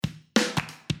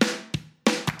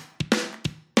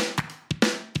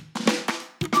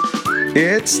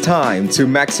It's time to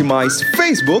maximize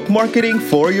Facebook marketing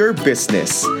for your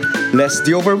business. Less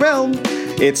the overwhelm.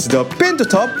 It's the Pin to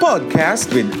Top podcast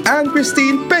with Anne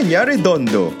Christine Peña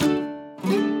Redondo.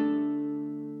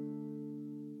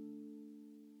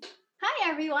 Hi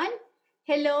everyone!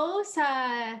 Hello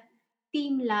sa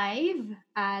Team Live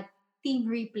at Team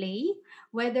Replay.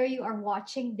 Whether you are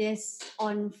watching this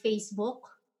on Facebook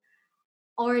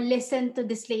or listen to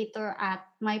this later at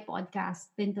my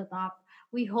podcast, Pin to Top,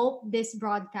 we hope this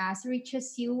broadcast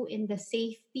reaches you in the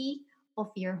safety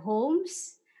of your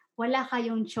homes. Wala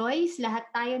kayong choice, lahat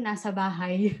tayo nasa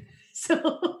bahay. So,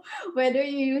 whether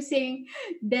you're using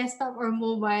desktop or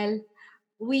mobile,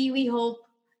 we hope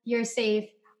you're safe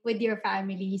with your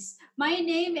families. My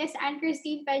name is Anne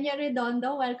Christine Peña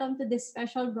Redondo. Welcome to this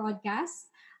special broadcast.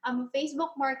 I'm a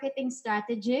Facebook marketing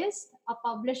strategist, a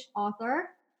published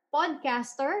author,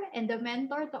 podcaster, and a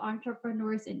mentor to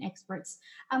entrepreneurs and experts.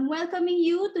 I'm welcoming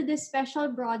you to this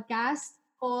special broadcast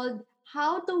called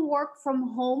How to Work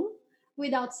from Home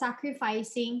Without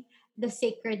Sacrificing the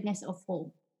Sacredness of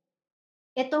Home.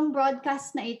 Itong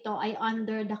broadcast na ito ay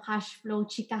under the Cashflow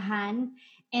Chikahan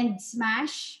and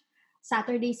Smash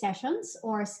Saturday sessions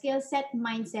or Skill Set,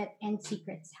 Mindset, and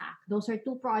Secrets Hack. Those are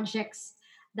two projects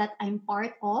that I'm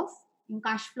part of. Yung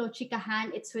Cashflow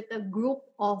Chikahan, it's with a group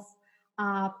of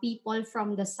people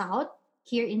from the South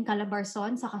here in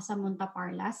Calabarzon, sa Casamunta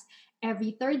Parlas.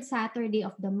 Every third Saturday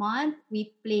of the month,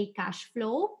 we play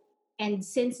Cashflow. And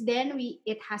since then,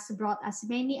 it has brought us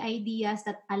many ideas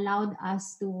that allowed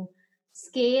us to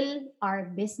scale our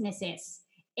businesses.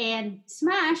 And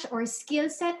Smash or Skill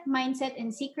Set, Mindset,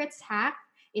 and Secrets Hack,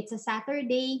 it's a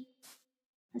Saturday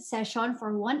session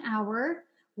for 1 hour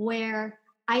where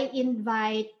I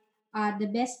invite the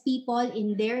best people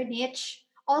in their niche,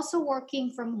 also working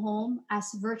from home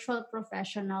as virtual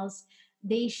professionals.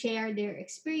 They share their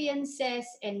experiences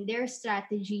and their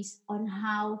strategies on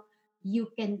how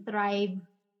you can thrive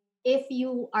if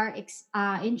you are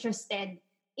interested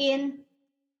in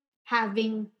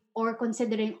having or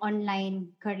considering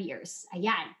online careers.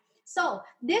 Ayan. So,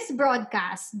 this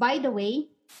broadcast, by the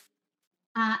way,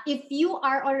 if you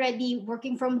are already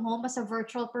working from home as a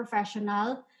virtual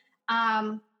professional,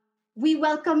 we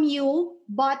welcome you,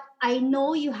 but I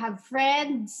know you have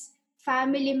friends,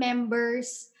 family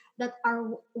members that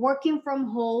are working from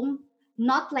home,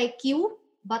 not like you,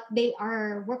 but they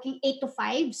are working 8 to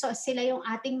 5. So sila yung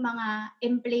ating mga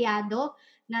empleyado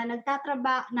na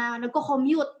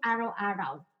nagko-commute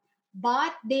araw-araw.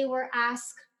 But they were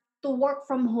asked to work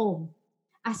from home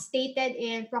as stated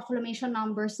in Proclamation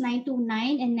Numbers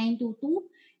 929 and 922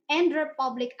 and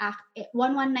Republic Act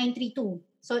 11932.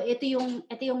 So ito yung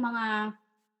mga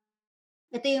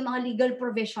legal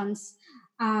provisions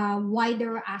why they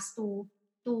were asked to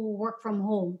work from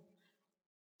home.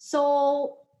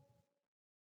 So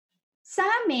sa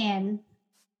amin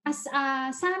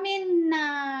na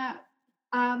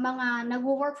mga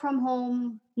nagwo-work from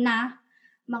home na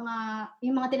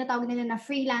yung mga tinatawag nila na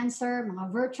freelancer,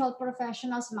 mga virtual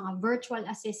professionals, mga virtual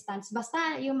assistants,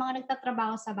 basta yung mga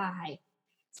nagtatrabaho sa bahay.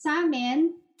 Sa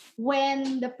amin,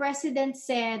 when the president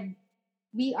said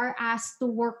we are asked to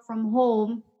work from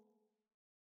home,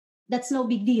 that's no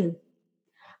big deal.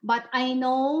 But I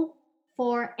know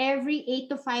for every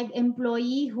 8 to 5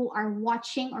 employee who are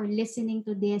watching or listening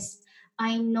to this,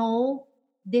 I know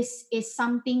this is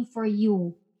something for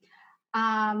you.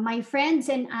 My friends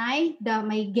and I,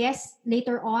 my guests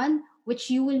later on, which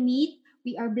you will meet,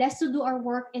 we are blessed to do our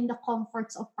work in the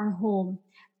comforts of our home.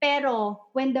 Pero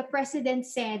when the president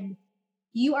said,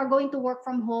 you are going to work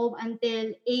from home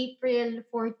until April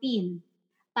 14,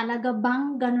 talaga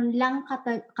bang ganun lang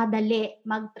kadali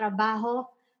magtrabaho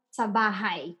sa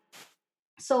bahay?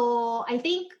 So I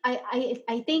think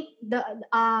the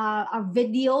a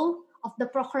video of the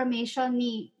proclamation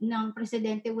ng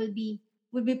presidente will be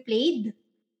played.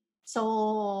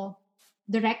 So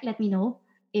direct, let me know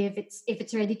if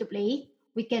it's ready to play.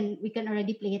 We can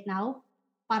already play it now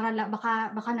para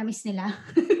baka na-miss nila.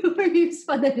 May-miss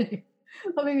pa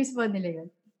nila yun.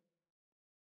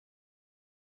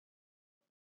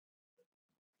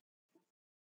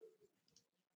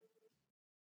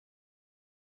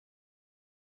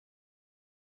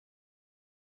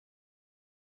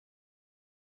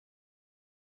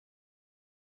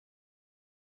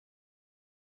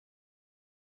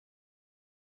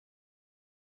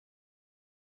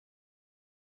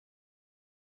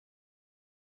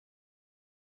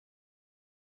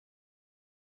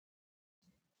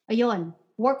 Ayun,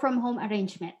 work from home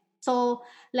arrangement. So,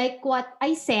 like what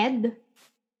I said,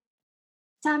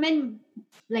 sa amin,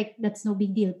 like, that's no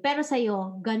big deal. Pero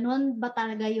sa'yo, ganun ba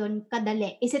talaga yun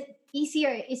kadali? Is it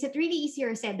Is it really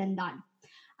easier said than done?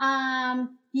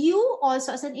 You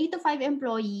also, as an 8 to 5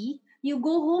 employee, you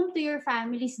go home to your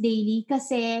families daily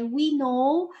kasi we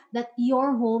know that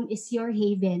your home is your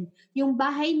haven. Yung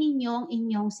bahay ninyo ang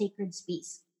inyong sacred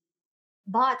space.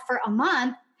 But for a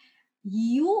month,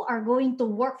 you are going to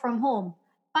work from home.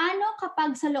 Paano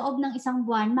kapag sa loob ng isang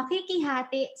buwan,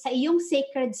 makikihati sa iyong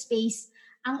sacred space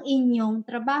ang inyong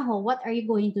trabaho? What are you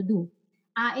going to do?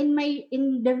 In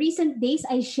the recent days,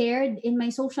 I shared in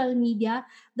my social media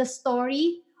the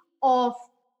story of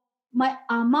my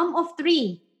mom of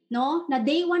three, no? Na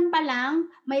day one pa lang,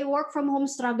 may work from home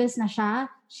struggles na siya.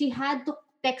 She had to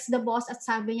text the boss at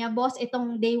sabi niya, boss,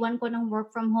 itong day one ko ng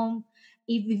work from home,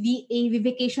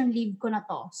 vacation leave ko na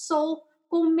to. So,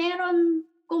 kung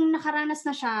nakaranas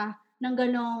na siya ng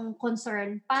ganong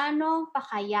concern, paano pa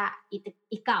kaya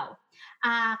ikaw?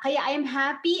 Kaya I am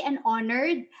happy and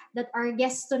honored that our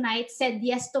guest tonight said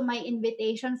yes to my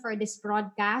invitation for this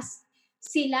broadcast.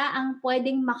 Sila ang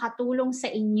pwedeng makatulong sa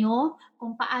inyo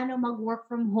kung paano mag-work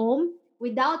from home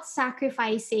without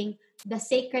sacrificing the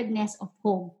sacredness of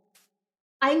home.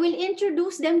 I will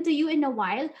introduce them to you in a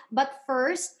while, but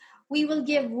first, we will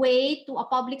give way to a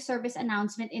public service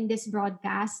announcement in this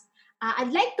broadcast.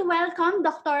 I'd like to welcome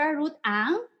Dr. Ruth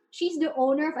Ang. She's the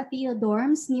owner of Athena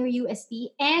Dorms near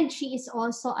UST, and she is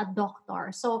also a doctor.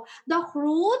 So, Doc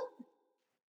Ruth,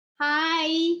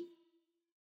 hi!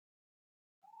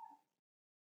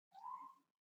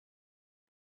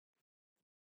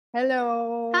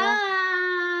 Hello.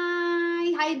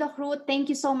 Hi, Doc Ruth.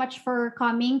 Thank you so much for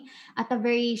coming at a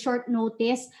very short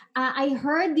notice. I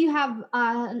heard you have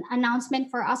an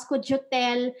announcement for us. Could you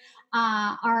tell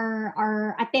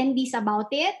our attendees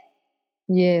about it?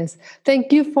 Yes.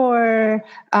 Thank you for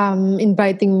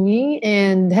inviting me,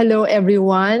 and hello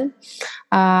everyone.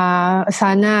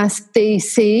 Sana stay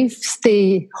safe,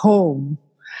 stay home.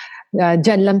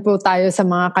 Diyan lang po tayo sa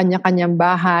mga kanya-kanyang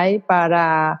bahay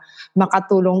para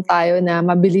makatulong tayo na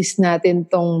mabilis natin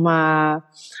itong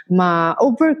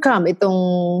ma-overcome itong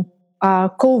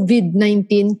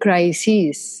COVID-19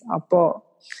 crisis.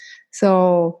 Opo.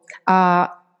 So,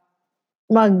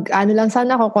 ano lang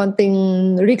sana ako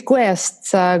konting request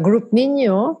sa group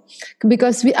ninyo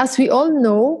because as we all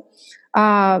know,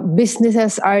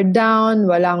 businesses are down,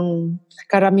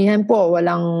 karamihan po,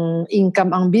 walang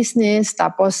income ang business,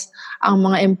 tapos ang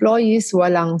mga employees,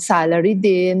 walang salary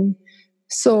din.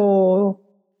 So,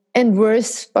 and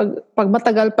worse, pag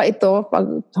matagal pa ito, pag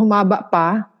humaba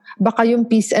pa, baka yung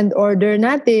peace and order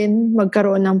natin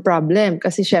magkaroon ng problem.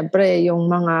 Kasi syempre, yung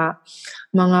mga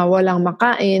walang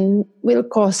makain will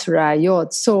cause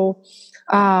riots. So,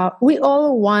 we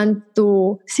all want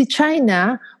to see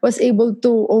China was able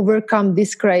to overcome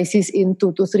this crisis in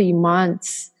 2 to 3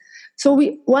 months. So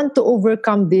we want to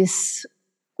overcome this,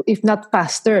 if not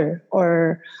faster,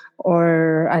 or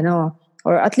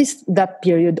at least that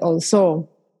period also.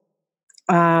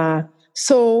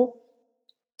 So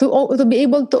to be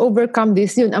able to overcome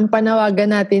this, yun ang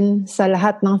panawagan natin sa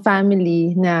lahat ng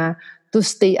family na to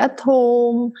stay at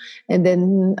home and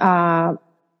then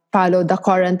follow the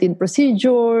quarantine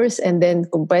procedures, and then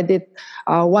kung pwede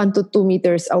 1 to 2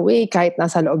 meters away kahit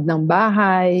nasa loob ng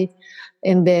bahay,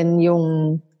 and then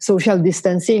yung social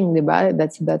distancing, di ba?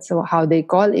 That's how they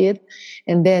call it.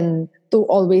 And then to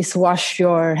always wash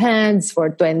your hands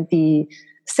for 20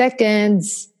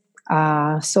 seconds.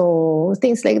 So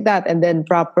things like that. And then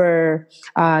proper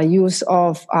use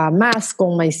of mask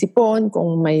kung may sipon,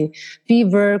 kung may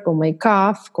fever, kung may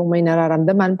cough, kung may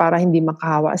nararamdaman para hindi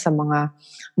makahawa sa mga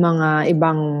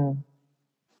ibang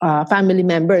family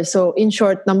members. So in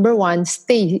short, number 1,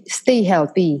 stay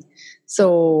healthy.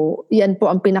 So, yan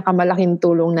po ang pinakamalaking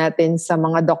tulong natin sa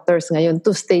mga doctors ngayon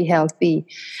to stay healthy.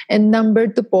 And number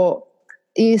 2 po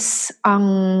is ang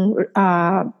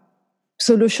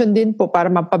solution din po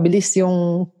para mapabilis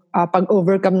yung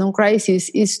pag-overcome ng crisis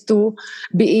is to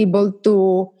be able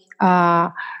to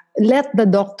let the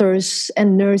doctors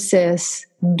and nurses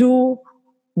do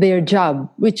their job,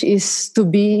 which is to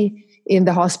be in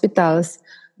the hospitals.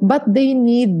 But they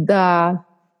need the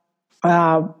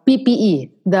PPE,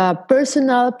 the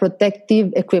personal protective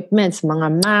equipments,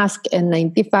 mga mask,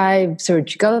 N95,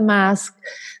 surgical mask.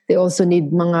 They also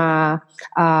need mga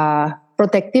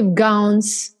protective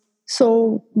gowns.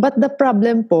 So, but the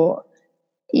problem po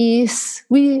is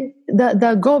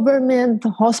the government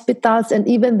hospitals and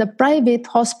even the private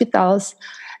hospitals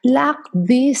lack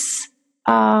these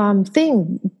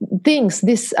things,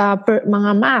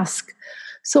 mga mask.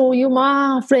 So yung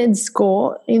mga friends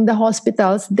ko in the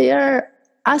hospitals, they are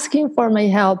asking for my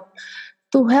help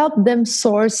to help them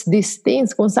source these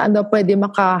things kung saan daw pwede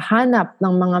makahanap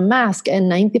ng mga mask and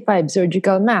 95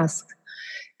 surgical mask.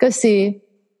 Kasi,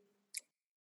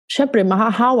 syempre,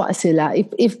 mahahawa sila.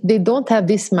 If they don't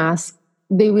have this mask,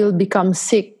 they will become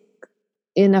sick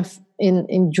in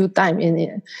due time.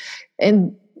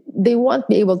 And they won't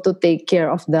be able to take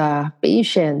care of the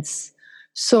patients.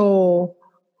 So,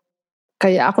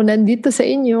 kaya ako nandito sa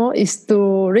inyo is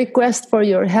to request for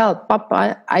your help.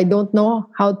 Papa, I don't know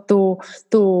how to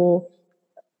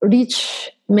reach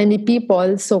many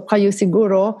people. So kayo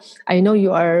siguro, I know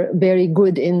you are very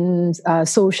good in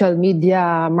social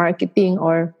media marketing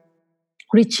or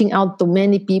reaching out to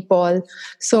many people.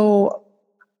 So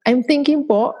I'm thinking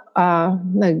po,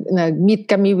 nag-meet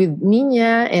kami with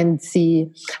Nina and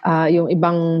yung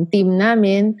ibang team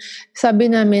namin. Sabi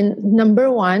namin, number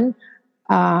one,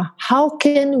 how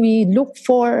can we look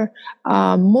for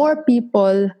more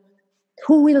people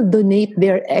who will donate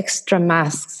their extra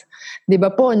masks? Di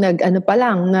ba po,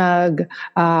 nag-erupt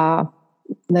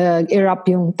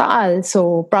yung Taal.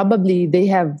 So probably they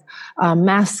have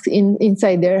masks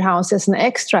inside their houses na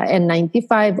extra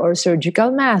N95 or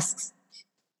surgical masks.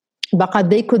 Baka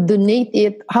they could donate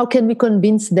it. How can we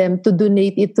convince them to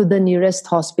donate it to the nearest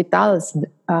hospitals?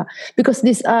 Because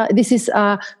this is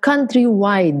a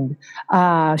countrywide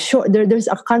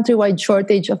there's a countrywide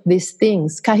shortage of these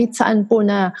things. Kahit saan po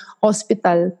na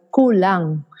hospital,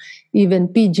 kulang.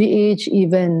 Even PGH,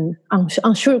 even ang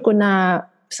sure ko na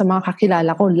sa mga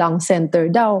kakilala ko, lung center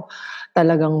daw,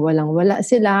 talagang walang-wala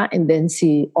sila. And then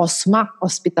si OSMAC,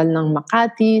 Hospital ng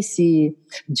Makati, si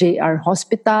JR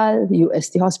Hospital,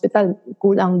 UST Hospital,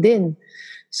 kulang din.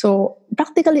 So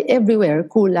practically everywhere,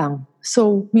 kulang.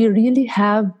 So we really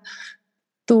have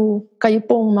to, kayo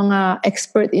pong mga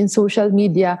expert in social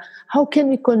media, how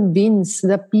can we convince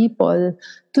the people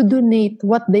to donate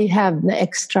what they have na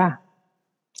extra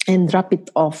and drop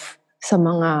it off sa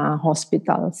mga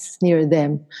hospitals near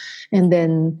them? And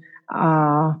then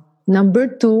number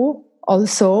two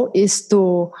also is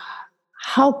to,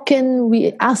 how can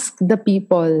we ask the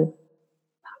people,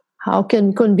 how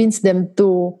can convince them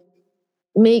to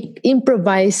make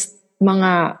improvised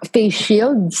mga face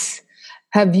shields?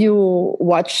 Have you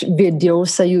watched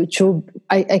videos sa YouTube?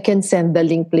 I can send the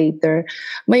link later.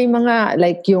 May mga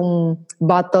like yung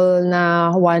bottle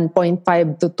na 1.5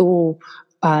 to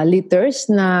 2 liters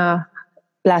na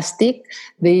plastic.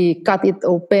 They cut it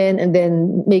open and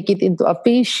then make it into a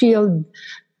face shield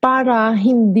para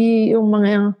hindi yung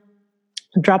mga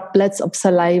droplets of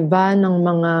saliva ng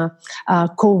mga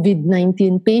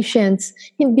COVID-19 patients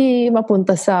hindi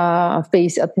mapunta sa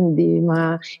face at hindi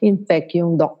ma-infect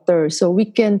yung doctor. So we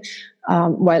can,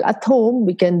 while at home,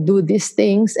 we can do these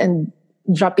things and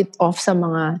drop it off sa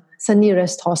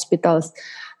nearest hospitals.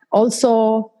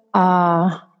 Also,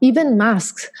 even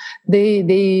masks,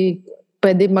 they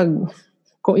pwede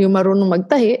kung yung marunong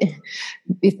magtahi,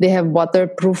 if they have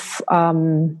waterproof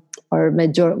or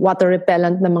medyo water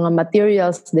repellent na mga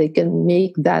materials, they can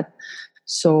make that.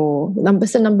 So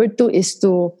number two is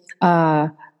to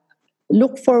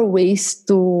look for ways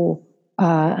to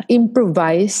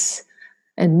improvise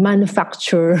and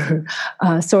manufacture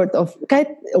sort of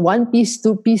kahit 1 piece,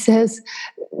 2 pieces,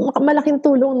 malaking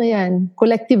tulong na yan.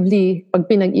 Collectively, pag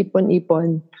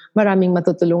pinag-ipon-ipon, maraming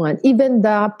matutulungan. Even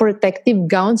the protective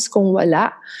gowns, kung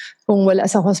wala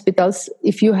sa hospitals,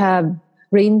 if you have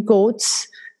raincoats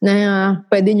na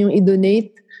pwede niyong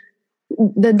i-donate,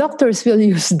 the doctors will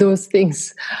use those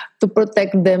things to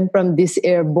protect them from these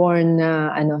airborne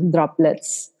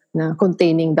droplets na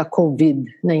containing the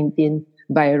COVID-19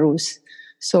 virus.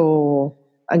 So,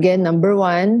 again, number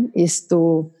one is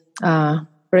to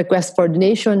request for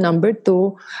donation. Number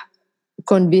two,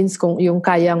 convince kung yung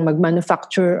kayang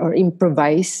mag-manufacture or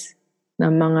improvise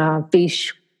ng mga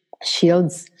face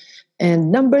shields.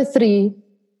 And number three,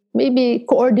 maybe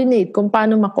coordinate kung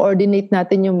paano ma-coordinate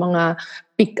natin yung mga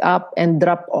pick up and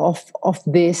drop off of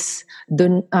these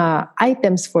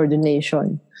items for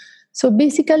donation. So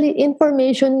basically,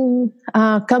 information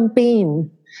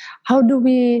campaign. How do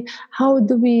we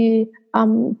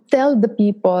tell the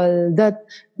people that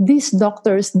these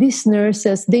doctors, these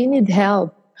nurses, they need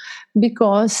help?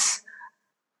 Because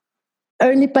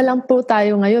early pa lang po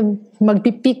tayo ngayon,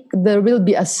 magpipeak, there will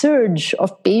be a surge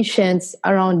of patients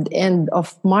around end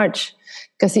of March.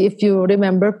 Kasi if you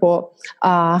remember po,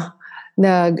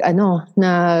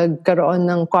 nagkaroon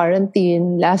ng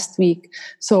quarantine last week.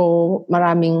 So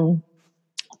maraming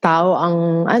tao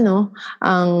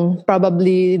ang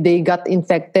probably they got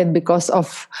infected because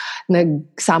of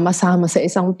nagsama-sama sa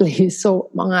isang place. So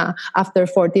mga after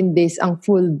 14 days ang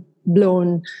full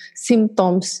blown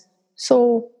symptoms.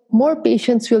 So more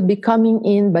patients will be coming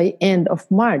in by end of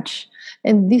March.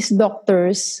 And these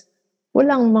doctors,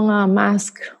 walang mga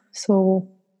mask. So,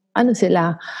 ano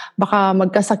sila? Baka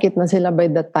magkasakit na sila by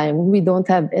that time. We don't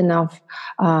have enough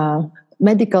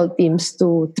medical teams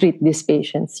to treat these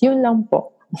patients. Yun lang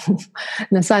po.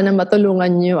 Na sana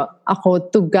matulungan niyo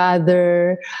ako to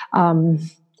gather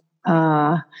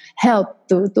help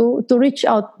to reach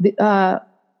out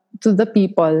to the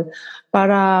people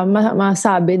para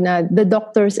masabi na the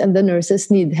doctors and the nurses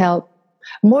need help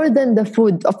more than the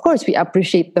food. Of course, we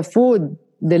appreciate the food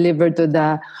delivered to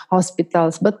the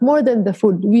hospitals, but more than the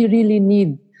food, we really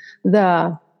need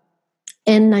the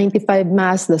N95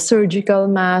 masks, the surgical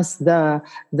masks, the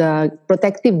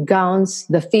protective gowns,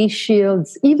 the face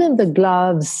shields, even the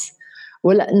gloves.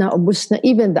 Wala na, ubos na.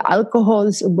 Even the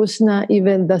alcohols, ubos na.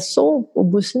 Even the soap,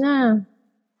 ubos na.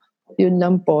 Yun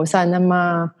lang po. Sana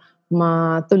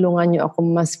matulungan niyo ako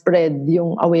ma-spread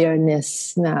yung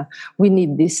awareness na we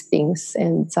need these things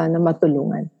and sana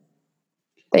matulungan.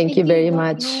 Thank you very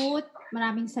much. Ruth.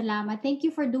 Maraming salamat. Thank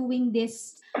you for doing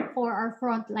this for our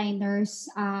frontliners.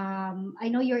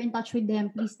 I know you're in touch with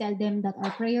them. Please tell them that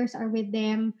our prayers are with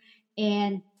them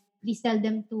and please tell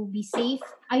them to be safe.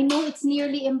 I know it's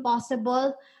nearly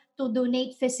impossible to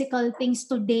donate physical things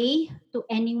today to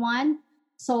anyone.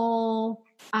 So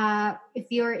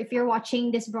if you're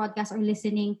watching this broadcast or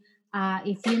listening,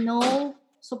 if you know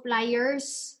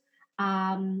suppliers,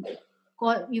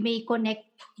 you may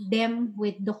connect them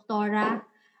with Doctora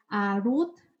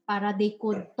Ruth para they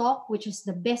could talk, which is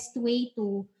the best way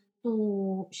to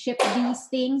ship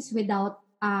these things without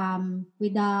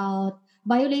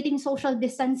violating social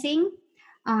distancing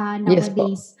nowadays.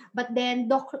 Yes, but then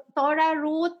Doctora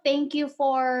Ruth, thank you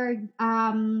for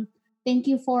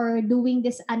doing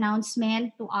this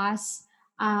announcement to us.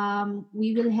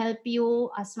 We will help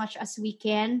you as much as we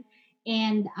can.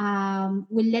 And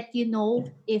we'll let you know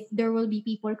if there will be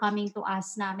people coming to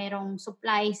us na merong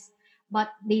supplies but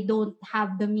they don't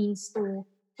have the means to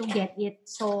get it.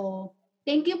 So,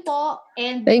 thank you po.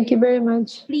 And thank you very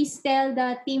much. Please tell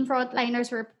the team frontliners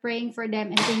we're praying for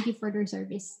them and thank you for their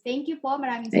service. Thank you po.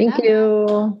 Maraming salamat.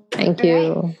 Thank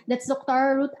you. That's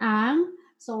Dr. Ruth Ang.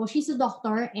 So, she's a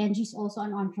doctor and she's also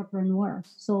an entrepreneur.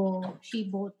 So, she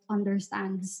both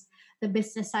understands the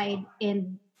business side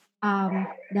and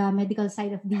the medical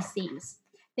side of these things.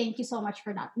 Thank you so much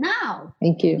for that. Now,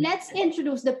 thank you. Let's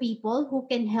introduce the people who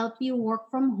can help you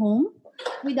work from home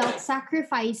without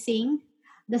sacrificing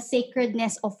the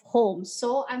sacredness of home.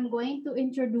 So, I'm going to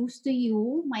introduce to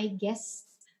you my guests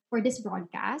for this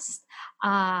broadcast.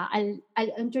 I'll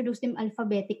introduce them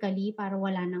alphabetically para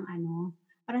wala nang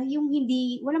para yung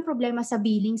walang problema sa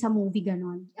billing sa movie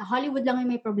ganon. Hollywood lang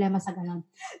yung may problema sa ganon.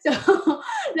 So,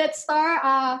 let's start.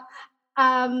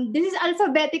 This is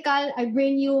alphabetical. I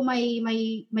bring you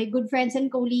my good friends and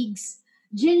colleagues.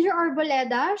 Ginger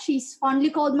Arboleda, she's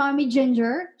fondly called Mommy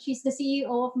Ginger. She's the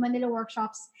CEO of Manila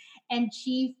Workshops and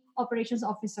Chief Operations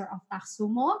Officer of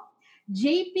Taxumo.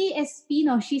 JP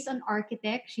Espino, she's an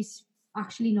architect. She's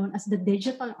actually known as the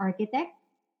digital architect.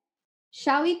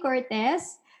 Shawi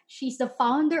Cortez, she's the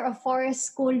founder of Forest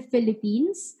School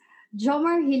Philippines.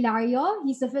 Jomar Hilario,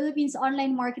 he's the Philippines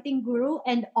online marketing guru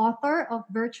and author of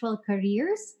Virtual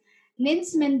Careers.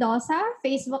 Nins Mendoza,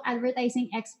 Facebook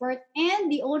advertising expert and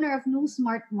the owner of New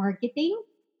Smart Marketing.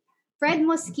 Fred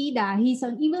Mosqueda, he's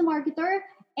an email marketer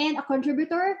and a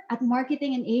contributor at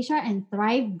Marketing in Asia and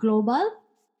Thrive Global.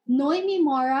 Noemi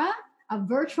Mora, a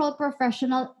virtual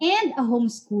professional and a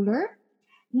homeschooler.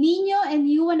 Nino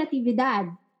and Yuan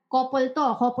Natividad, couple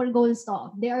goals to.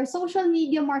 They are social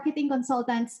media marketing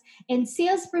consultants and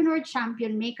salespreneur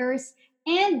champion makers.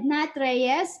 And Nat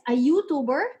Reyes, a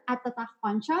YouTuber at Tatak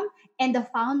Pancham and the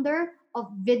founder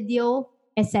of Video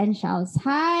Essentials.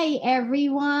 Hi,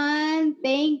 everyone.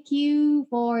 Thank you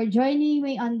for joining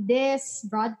me on this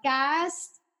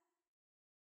broadcast.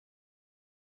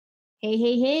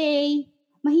 Hey.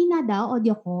 Mahina daw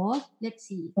audio ko. Let's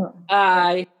see.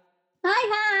 Hi.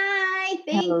 Hi.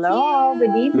 Thank Hello.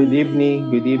 you. Good evening.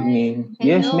 Hello.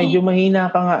 Yes, medyo mahina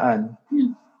ka nga.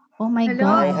 Oh my Hello.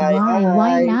 God. Hi.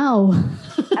 Why now?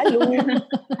 Hello.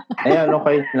 Ayan,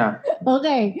 okay na.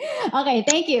 Okay,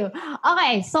 thank you.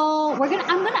 Okay, so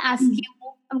I'm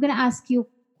gonna ask you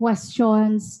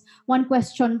questions, one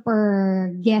question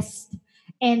per guest.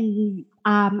 And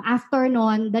after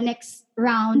nun, the next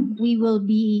round I'll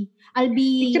be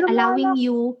allowing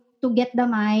you to get the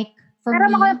mic for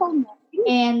me.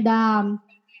 And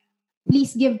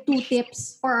please give 2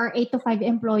 tips for our 8 to 5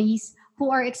 employees who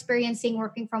are experiencing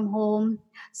working from home.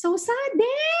 So sudden,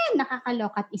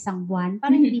 nakakalokat 1 buwan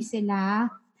para hindi sila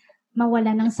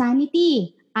mawala ng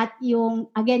sanity. at yung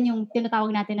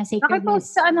tinatawag natin na sacredness Nakipost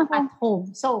sa ano ko. at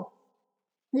home. So,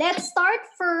 let's start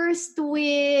first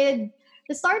with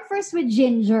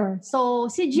Ginger. So,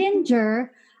 si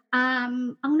Ginger,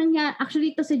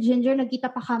 actually to si Ginger,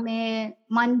 nagkita pa kami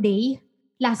Monday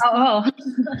last week.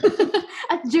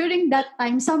 At during that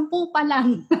time, 10 pa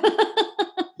lang.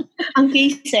 Ang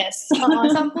cases. Oo,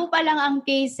 10 pa lang ang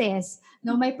cases.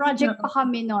 No, may project pa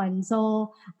kami noon.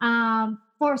 So,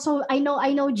 I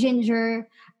know Ginger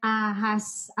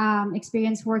has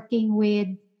experience working with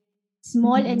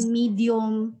small and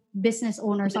medium business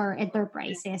owners or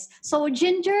enterprises. So,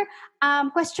 Ginger,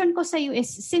 question ko sa you is,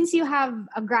 since you have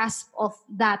a grasp of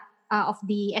that, of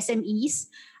the SMEs,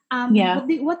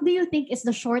 what do you think is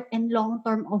the short and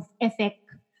long-term effect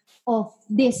of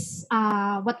this,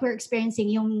 what we're experiencing,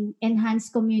 yung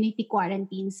enhanced community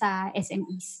quarantine sa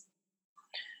SMEs?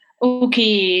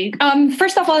 Okay.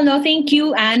 First of all, thank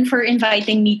you, Anne, for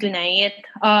inviting me tonight.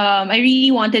 I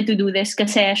really wanted to do this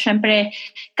kasi syempre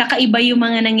kakaiba yung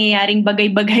mga nangyayaring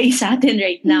bagay-bagay sa atin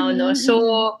right now, no?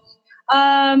 So,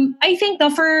 I think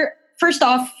first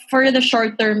off, for the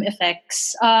short-term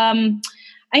effects,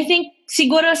 I think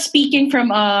siguro speaking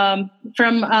from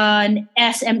an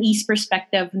SME's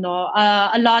perspective, no,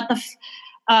 a lot of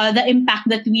the impact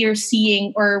that we are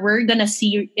seeing or we're gonna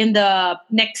see in the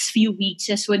next few weeks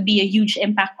would be a huge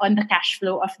impact on the cash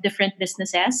flow of different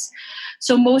businesses.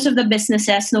 So most of the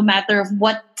businesses, no matter of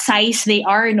what size they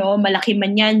are, no, malaki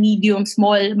man yan, medium,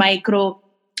 small, micro,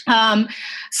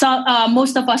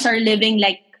 most of us are living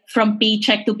like from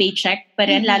paycheck to paycheck, pa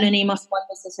rin, lalo na yung mga small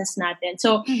businesses natin.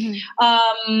 So,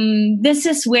 this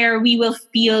is where we will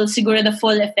feel siguro the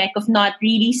full effect of not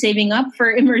really saving up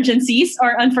for emergencies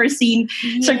or unforeseen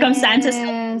circumstances.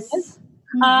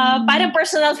 Parang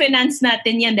personal finance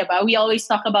natin yan, diba? We always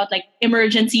talk about like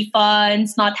emergency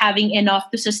funds, not having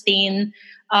enough to sustain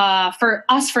for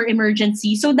us for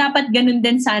emergency. So dapat ganun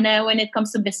din sana when it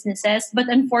comes to businesses.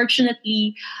 But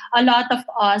unfortunately, a lot of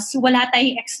us, wala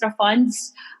tayong extra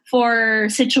funds for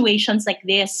situations like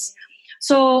this.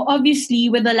 So obviously,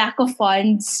 with the lack of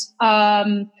funds,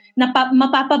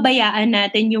 mapapabayaan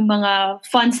natin yung mga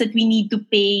funds that we need to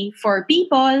pay for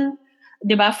people,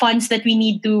 diba? Funds that we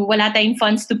need to, wala tayong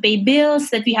funds to pay bills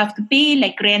that we have to pay,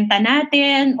 like renta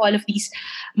natin, all of these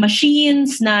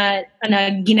machines na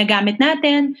ginagamit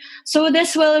natin. So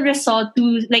this will result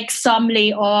to like some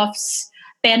layoffs,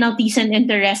 penalties and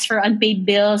interest for unpaid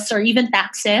bills or even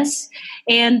taxes,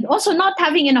 and also not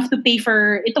having enough to pay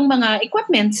for itong mga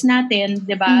equipments natin,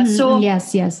 diba? So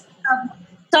yes.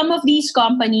 Some of these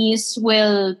companies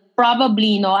will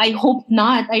probably, I hope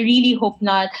not, I really hope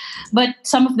not, but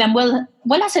some of them wala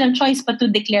silang choice but to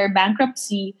declare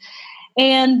bankruptcy.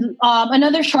 And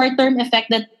another short-term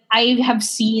effect that I have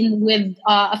seen with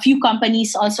a few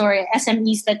companies also, or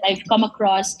SMEs that I've come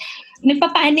across,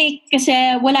 nagpapanik kasi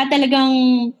wala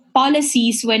talagang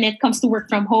policies when it comes to work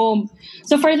from home.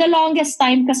 So for the longest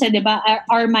time kasi, diba,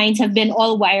 our minds have been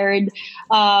all wired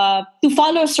to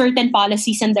follow certain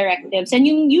policies and directives. And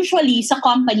yung usually sa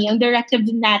company, ang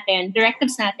directives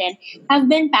natin have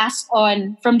been passed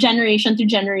on from generation to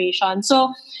generation.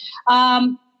 So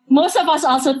most of us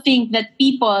also think that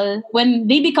people, when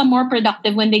they become more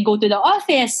productive when they go to the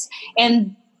office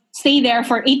and stay there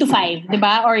for 8 to 5,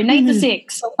 diba? Or 9 to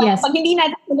 6. So, pag hindi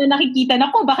natin sila nakikita,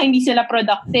 baka hindi sila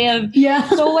productive. Yeah.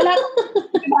 So, wala,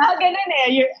 diba? Ganun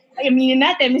eh. Aminin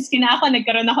natin, miskin ako,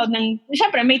 nagkaroon ako ng,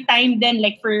 syempre, may time din,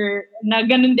 like, na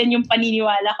ganun din yung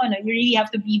paniniwala ko, na you really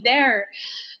have to be there.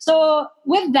 So,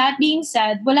 with that being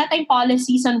said, wala tayong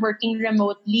policies on working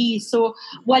remotely. So,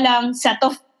 walang set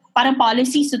of parang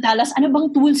policies to tell us, ano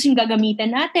bang tools yung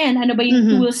gagamitin natin? Ano ba yung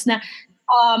tools na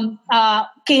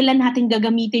kailan natin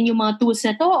gagamitin yung mga tools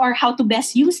na to, or how to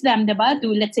best use them, diba?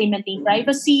 To, let's say, maintain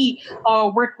privacy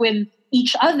or work with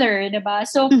each other, diba?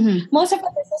 So, most of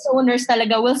the business owners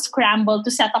talaga will scramble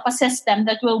to set up a system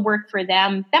that will work for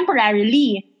them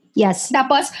temporarily. Yes.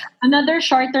 Tapos, another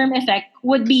short-term effect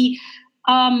would be,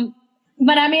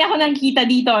 marami ako nakikita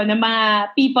dito na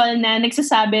mga people na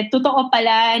nagsasabi, totoo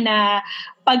pala na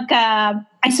pagka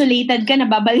isolated ka,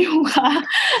 nababaliw ka.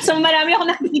 So marami ako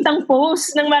nakikitang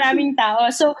posts ng maraming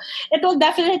tao. So it will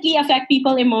definitely affect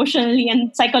people emotionally and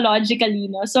psychologically.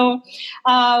 No? So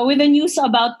with the news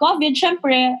about COVID,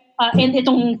 syempre, and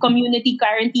itong community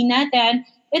quarantine natin,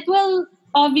 it will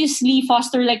obviously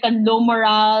foster like a low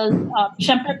morale.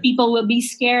 Syempre, people will be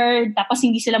scared, tapos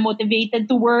hindi sila motivated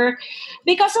to work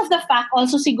because of the fact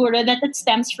also siguro that it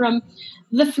stems from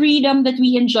the freedom that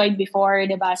we enjoyed before,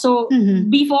 diba? So,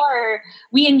 before,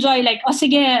 we enjoy like,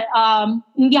 sige,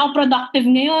 hindi ako productive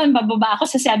ngayon, bababa ako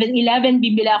sa 7-Eleven,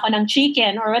 bibili ako ng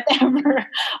chicken or whatever,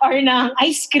 or ng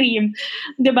ice cream,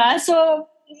 diba? So,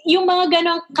 yung mga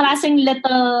ganong klaseng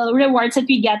little rewards that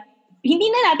we get, hindi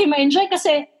na natin ma-enjoy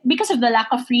kasi because of the lack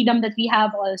of freedom that we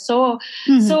have also.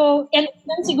 So, and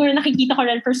then siguro nakikita ko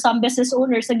rin for some business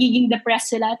owners, nagiging depressed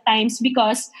sila at times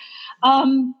because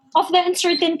of the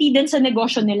uncertainty din sa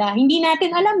negosyo nila. Hindi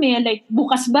natin alam like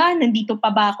bukas ba, nandito pa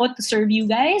ba ako to serve you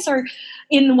guys? Or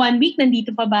in 1 week,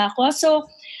 nandito pa ba ako? So,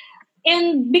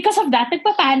 and because of that,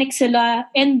 nagpa-panic sila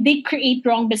and they create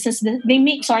they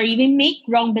make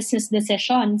wrong business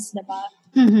decisions, diba?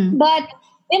 But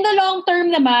in the long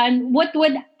term naman, what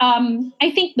would,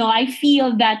 I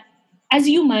feel that as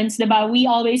humans, diba, we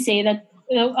always say that,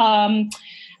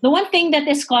 the one thing that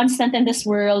is constant in this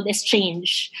world is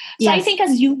change. So I think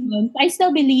as humans, I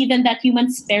still believe in that human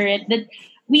spirit that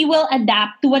we will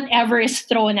adapt to whatever is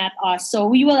thrown at us. So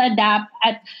we will adapt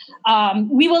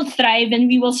we will thrive and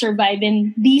we will survive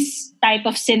in these type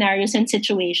of scenarios and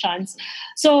situations.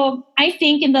 So I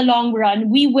think in the long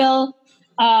run, we will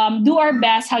do our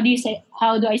best. How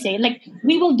do I say? Like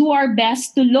we will do our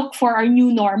best to look for our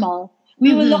new normal.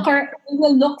 We will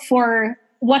look for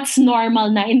what's normal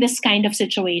na in this kind of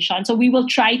situation. So we will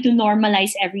try to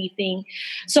normalize everything.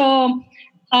 So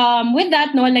with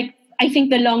that, like I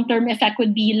think the long-term effect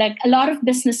would be like a lot of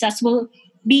businesses will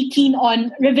be keen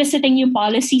on revisiting new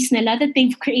policies nila that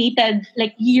they've created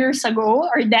like years ago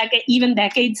or even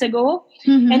decades ago,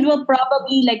 and will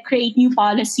probably like create new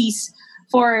policies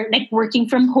for like working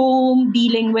from home,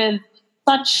 dealing with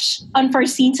such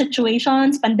unforeseen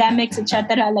situations, pandemics,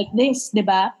 etc. like this,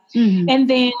 diba? And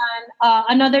then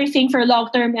another thing for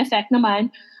long-term effect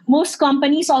naman, most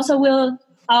companies also will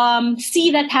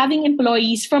see that having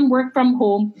employees working from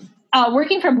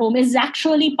home is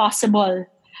actually possible.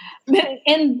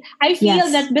 And I feel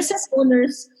that business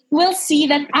owners will see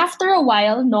that after a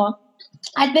while,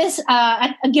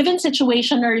 at a given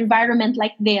situation or environment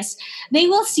like this, they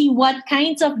will see what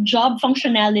kinds of job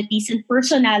functionalities and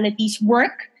personalities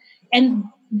work and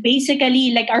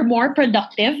basically like are more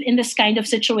productive in this kind of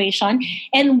situation,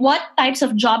 and what types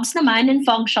of jobs naman and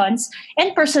functions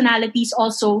and personalities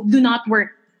also do not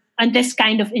work on this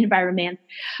kind of environment.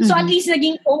 So at least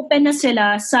naging open na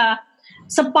sila sa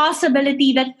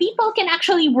possibility that people can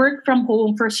actually work from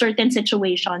home for certain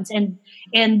situations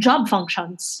and job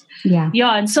functions. Yeah.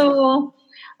 So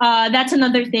that's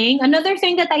another thing. Another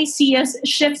thing that I see is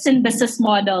shifts in business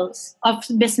models of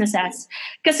businesses.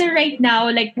 Kasi right now,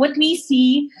 like what we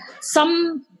see,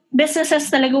 some businesses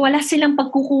talaga wala silang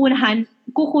kukuhanan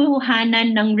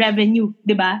ng revenue,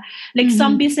 di ba? Like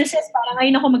some businesses, parang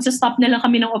ay nako, magsa-stop na lang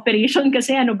kami ng operation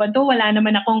kasi ano ba to, wala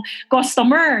naman akong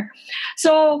customer.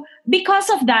 So because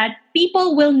of that,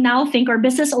 people will now think, or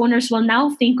business owners will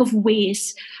now think of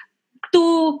ways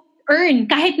to earn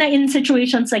kahit na in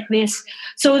situations like this.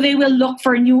 So they will look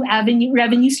for new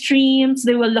revenue streams,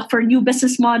 they will look for new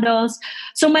business models.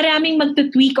 So maraming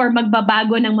magtutweak or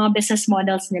magbabago ng mga business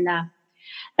models nila.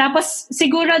 Tapos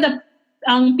siguro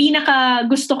ang pinaka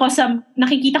gusto ko sa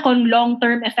nakikita kong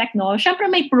long-term effect, syempre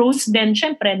may pros din,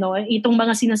 syempre, itong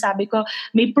mga sinasabi ko,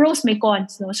 may pros, may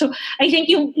cons, So I think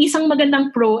yung isang magandang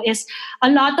pro is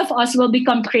a lot of us will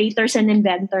become creators and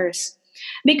inventors.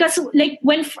 Because like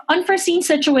when unforeseen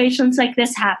situations like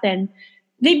this happen,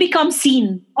 they become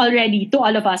seen already to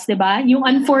all of us, diba? Yung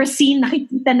unforeseen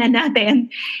nakikita na natin.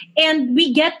 And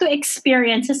we get to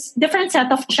experience a different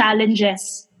set of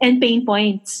challenges and pain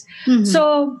points.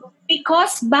 So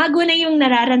because bago na yung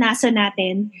nararanasan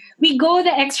natin, we go the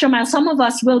extra mile. Some of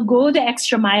us will go the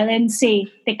extra mile and say,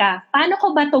 teka, paano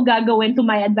ko ba to gagawin to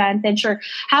my advantage? Or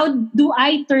how do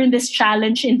I turn this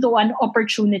challenge into an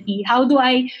opportunity? How do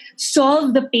I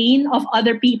solve the pain of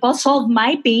other people? Solve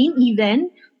my pain even?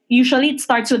 Usually it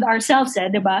starts with ourselves,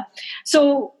 diba?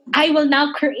 So I will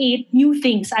now create new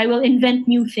things. I will invent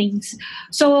new things.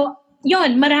 So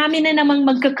yun, marami na namang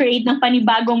magka-create ng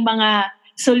panibagong mga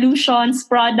solutions,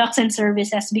 products, and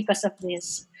services because of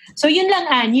this. So yun lang,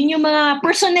 Ann. Yun yung mga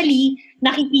personally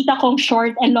nakikita kong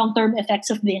short and long-term effects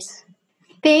of this.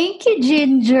 Thank you,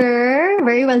 Ginger.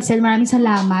 Very well said. Maraming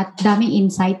salamat. Daming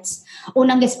insights.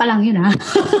 Unang guess pa lang yun, ha?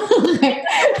 Okay.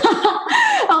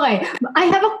 Okay. I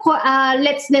have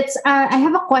I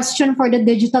have a question for the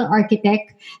digital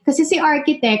architect. Kasi si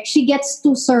architect, she gets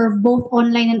to serve both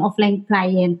online and offline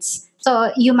clients. So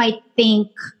you might think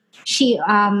she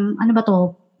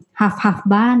half-half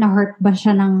ba? Na-hurt ba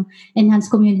siya ng enhanced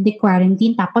community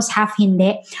quarantine? Tapos half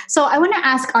hindi. So I want to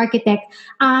ask Architect,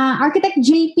 Architect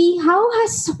JP, how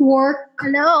has work...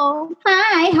 Hello.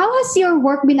 Hi, how has your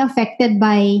work been affected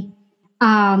by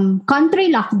country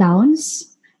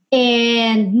lockdowns?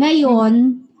 And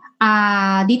ngayon,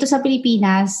 dito sa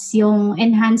Pilipinas, yung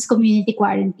enhanced community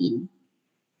quarantine.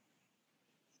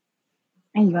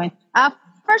 Ayun.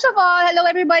 First of all, hello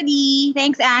everybody.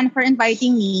 Thanks, Anne, for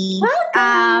inviting me.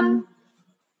 Welcome!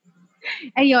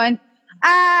 Ayun.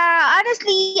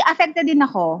 Honestly, affected din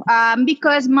ako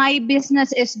because my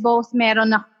business is both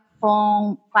meron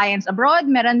akong clients abroad,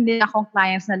 meron din akong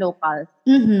clients na local.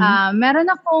 Mm-hmm.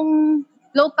 Meron akong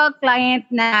local client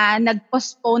na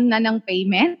nag-postpone na ng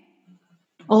payment.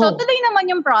 So, tuloy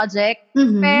naman yung project,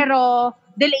 pero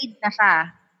delayed na siya.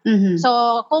 Mm-hmm.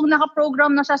 So, kung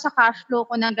naka-program na siya sa cash flow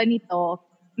ko na ganito,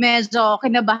 medyo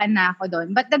kinabahan na ako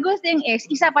doon. But the good thing is,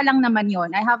 isa pa lang naman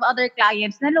yon. I have other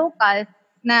clients na local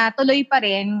na tuloy pa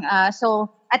rin. So,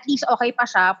 at least okay pa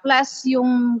siya. Plus,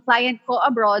 yung client ko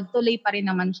abroad, tuloy pa rin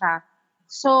naman siya.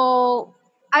 So,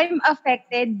 I'm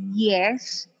affected,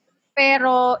 yes.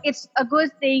 Pero it's a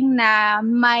good thing na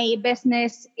my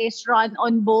business is run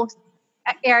on both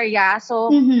area.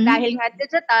 So, dahil nga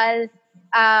digital,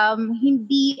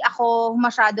 hindi ako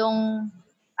masyadong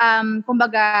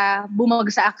kumbaga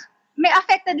bumagsak. May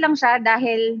affected lang siya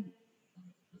dahil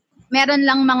meron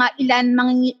lang mga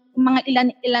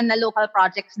ilan na local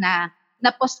projects na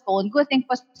postpone. Good thing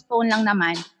postpone lang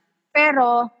naman.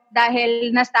 Pero dahil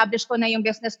na-establish ko na yung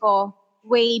business ko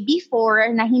way before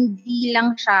na hindi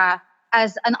lang siya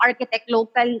as an architect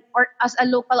local or as a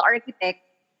local architect,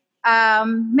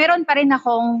 meron pa rin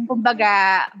akong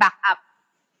kumbaga backup.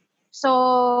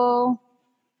 So,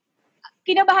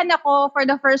 kinabahan ako for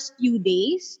the first few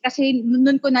days kasi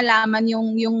noon ko nalaman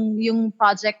yung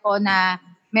project ko na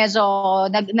medyo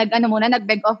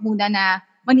nag-beg off muna na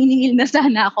maniningil na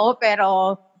sana ako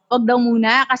pero wag daw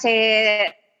muna kasi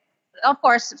of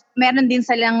course meron din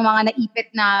silang mga naipit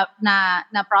na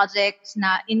projects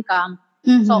na income.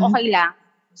 So okay lang.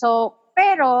 So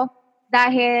pero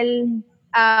dahil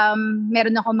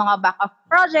meron ako mga backup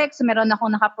projects, meron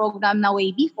akong naka-program na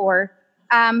way before,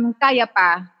 kaya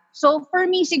pa. So for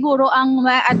me siguro ang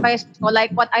advice ko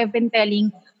like what I've been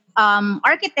telling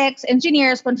architects,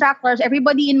 engineers, contractors,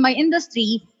 everybody in my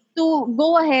industry to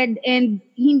go ahead and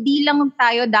hindi lang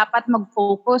tayo dapat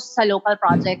mag-focus sa local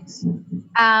projects.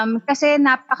 Kasi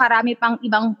napakarami pang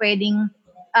ibang pwedeng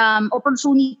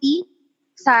opportunity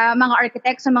sa mga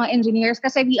architects, sa mga engineers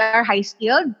kasi we are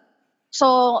high-skilled.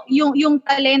 So yung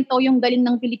talento, yung galing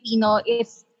ng Pilipino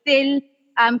is still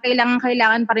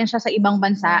kailangan pa rin siya sa ibang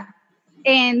bansa.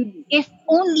 And if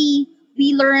only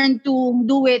we learn to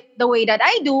do it the way that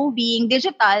I do, being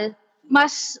digital,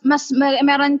 mas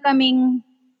meron kaming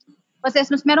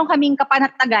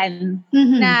kapanatagan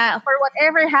na for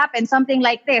whatever happens, something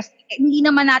like this, hindi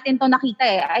naman natin to nakita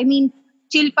eh. I mean,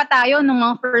 chill pa tayo nung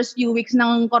mga first few weeks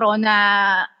ng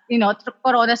corona,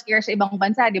 corona scare sa ibang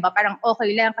bansa, di ba? Parang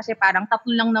okay lang kasi parang 3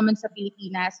 lang naman sa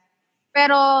Pilipinas.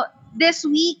 Pero this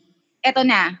week, eto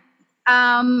na.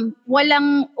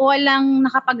 Walang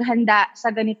nakapaghanda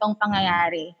sa ganitong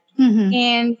pangyayari.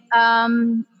 And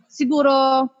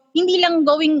siguro hindi lang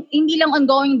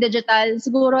ongoing digital,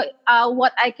 siguro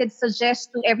what I could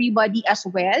suggest to everybody as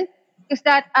well is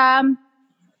that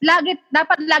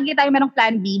dapat lagi tayo merong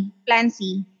plan B, plan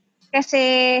C. Kasi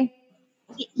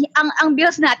ang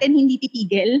bills natin hindi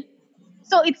titigil.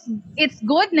 So it's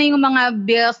good na yung mga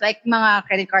bills like mga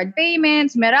credit card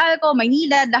payments, Meralco,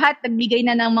 Maynila, lahat nagbigay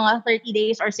na ng mga 30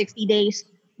 days or 60 days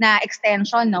na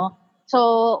extension, no?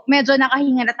 So medyo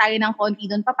nakahinga na tayo ng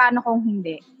konti doon. Paano kung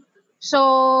hindi?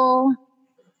 So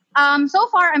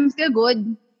far I'm still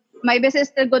good. My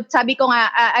business is still good. Sabi ko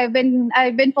nga I've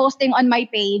been posting on my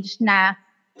page na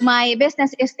my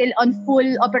business is still on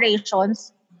full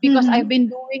operations because I've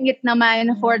been doing it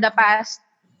naman for the past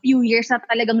few years na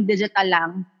talagang digital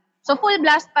lang. So full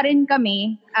blast pa rin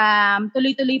kami.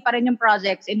 Tuloy-tuloy pa rin yung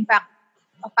projects. In fact,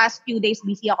 the past few days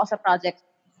busy ako sa projects.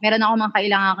 Meron ako mga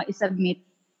kailangan akong i-submit.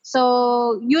 So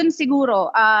yun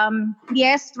siguro.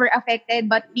 Yes, we're affected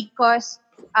but because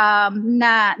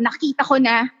nakita ko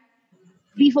na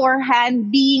beforehand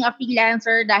being a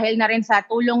freelancer dahil na rin sa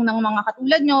tulong ng mga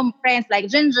katulad nyo, friends like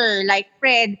Ginger, like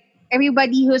Fred,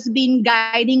 everybody who's been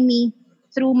guiding me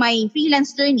through my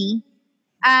freelance journey,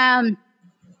 ano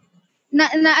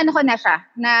ko na siya,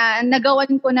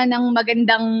 nagawan ko na ng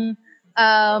magandang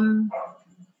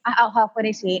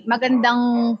magandang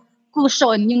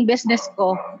cushion yung business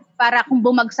ko para kung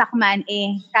bumagsak man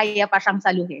kaya pa siyang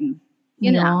saluhin.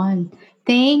 Yun lang. Yon.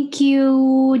 Thank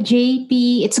you,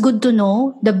 JP. It's good to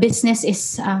know the business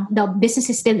is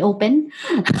still open.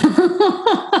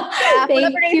 Yeah, full Thank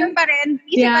operation you. pa rin.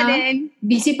 Easy pa Yeah. din.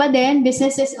 Busy pa din.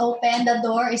 Business is open. The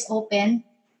door is open.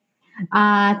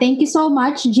 Thank you so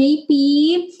much, JP.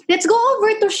 Let's go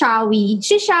over to Shawi.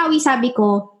 Si Shawi, sabi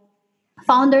ko,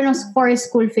 founder ng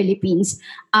Forest School Philippines.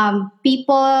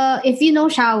 People, if you know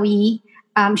Shawi,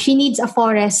 she needs a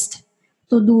forest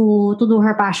to do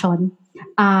her passion.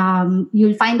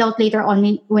 You'll find out later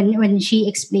on when she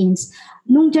explains.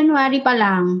 Nung January pa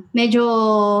lang,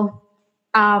 medyo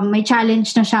may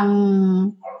challenge na siyang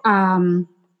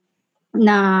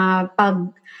na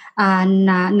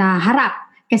harap.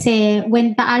 Kasi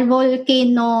when Taal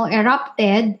Volcano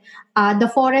erupted, the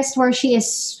forest where she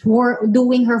is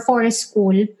doing her forest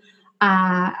school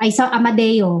ay sa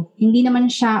Amadeo. Hindi naman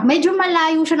siya, medyo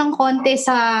malayo siya ng konti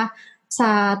sa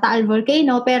Taal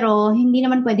Volcano, pero hindi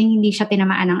naman pwedeng hindi siya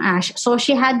tinamaan ng ash. So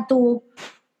she had to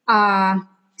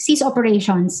cease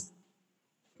operations.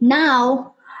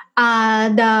 Now,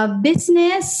 the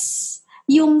business,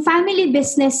 yung family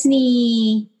business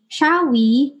ni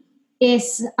Shawi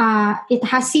is it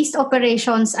has ceased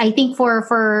operations, I think for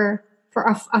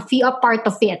a part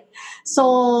of it.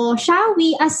 So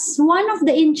Shawi, as one of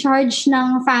the in charge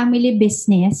ng family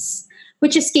business,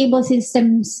 which is cable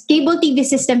TV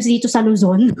systems dito sa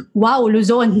Luzon. Wow,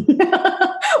 Luzon.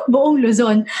 Buong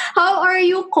Luzon. How are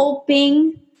you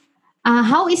coping?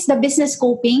 How is the business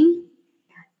coping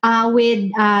with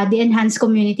the enhanced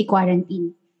community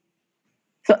quarantine?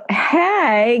 So,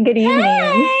 hi, good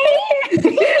evening.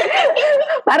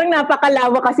 Parang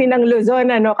napakalawa kasi ng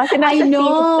Luzon, ano? Kasi nasa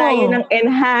phase tayo ng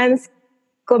enhanced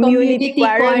community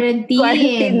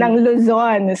quarantine ng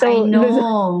Luzon. So, I know.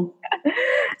 Luzon.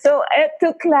 So,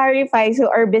 to clarify, so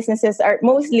our businesses are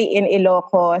mostly in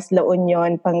Ilocos, La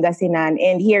Union, Pangasinan,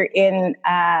 and here in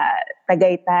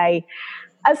Tagaytay.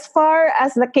 As far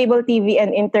as the cable TV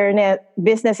and internet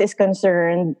business is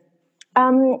concerned,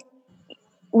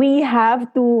 we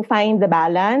have to find the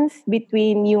balance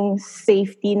between yung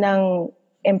safety ng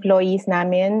employees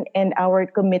namin and our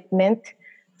commitment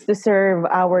to serve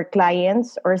our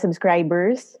clients or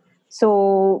subscribers.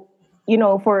 So,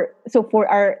 for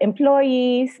our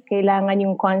employees, kailangan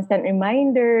yung constant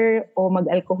reminder, o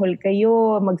mag-alcohol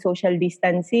kayo, mag-social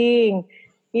distancing,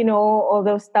 all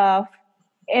those stuff.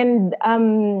 And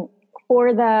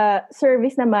for the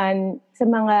service naman sa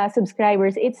mga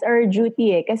subscribers, it's our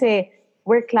duty kasi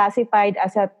we're classified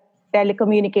as a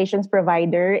telecommunications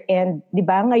provider, and 'di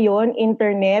ba ngayon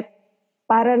internet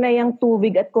para na yung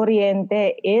tubig at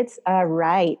kuryente, it's a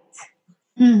right.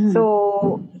 Mm-hmm.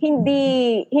 So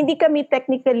hindi kami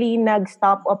technically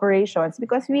nag-stop operations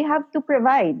because we have to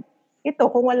provide. Ito,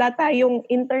 kung wala tayong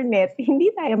internet,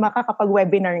 hindi tayo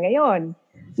makakapag-webinar ngayon.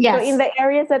 Yes. So in the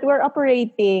areas that we're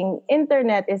operating,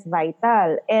 internet is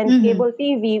vital. And cable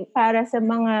TV para sa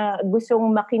mga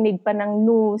gustong makinig pa ng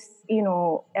news,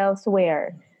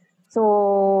 elsewhere.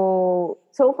 So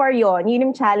far yun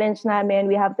yung challenge namin.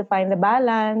 We have to find the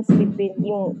balance between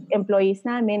yung employees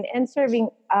namin and serving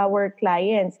our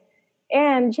clients.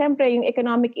 And syempre, yung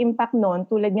economic impact nun,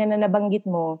 tulad nga na nabanggit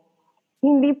mo,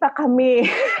 hindi pa kami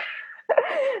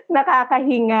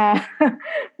nakakahinga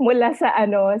mula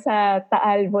sa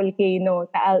Taal Volcano,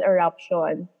 Taal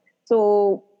eruption.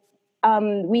 So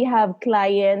we have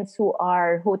clients who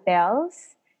are hotels,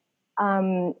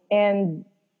 and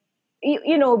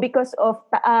because of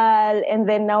Taal and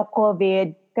then now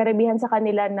COVID, karamihan sa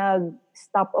kanila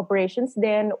nag-stop operations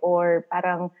din, or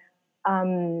parang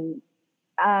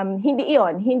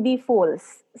hindi full,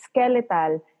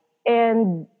 skeletal,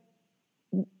 and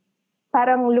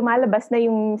parang lumalabas na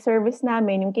yung service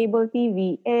namin, yung cable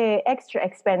TV, extra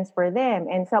expense for them.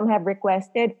 And some have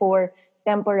requested for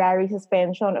temporary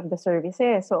suspension of the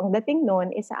services. So ang dating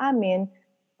nun is sa amin,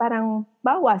 parang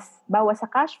bawas sa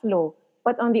cash flow.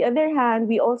 But on the other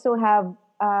hand, we also have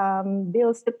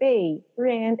bills to pay,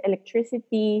 rent,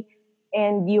 electricity,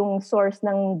 and yung source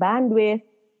ng bandwidth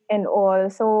and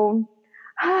all. So,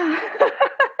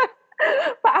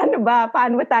 paano ba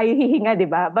tayo hihinga, di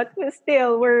ba? But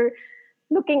still, we're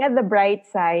looking at the bright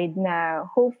side na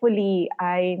hopefully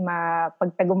ay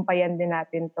mapagtagumpayan din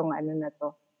natin tong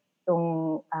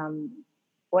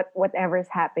whatever's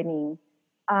happening.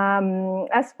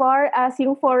 As far as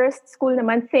yung forest school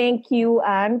naman, thank you,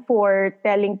 Anne, for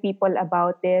telling people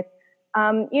about it.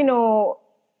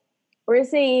 We're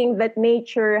saying that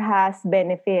nature has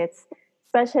benefits,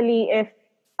 especially if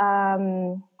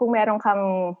kung meron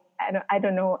kang I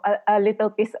don't know, a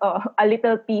little piece of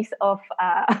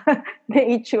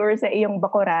nature sa iyong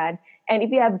bakuran. And if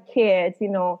you have kids,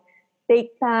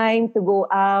 take time to go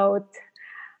out,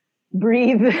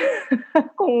 breathe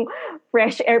kung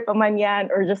fresh air pa man yan,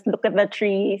 or just look at the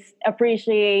trees,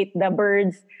 appreciate the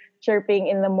birds chirping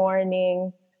in the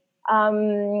morning.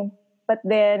 But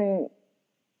then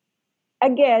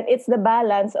again, it's the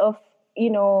balance of,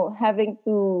 having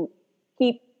to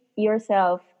keep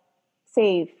yourself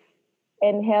safe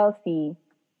and healthy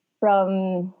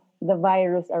from the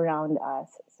virus around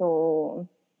us. So,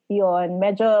 yun,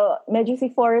 medyo si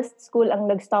Forest School ang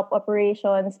nag-stop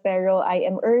operations, pero I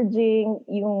am urging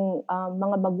yung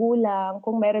mga magulang,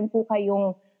 kung meron po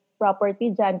kayong property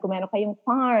dyan, kung meron kayong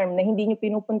farm na hindi nyo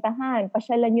pinupuntahan,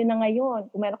 pasyalan nyo na ngayon.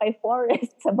 Kung meron kayong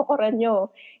forest sa bakuran nyo,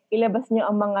 ilabas nyo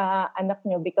ang mga anak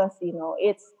nyo because,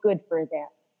 it's good for them.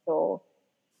 So,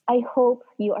 I hope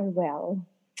you are well.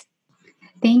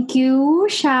 Thank you,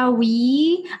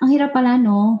 Shawi. Ang hirap pala,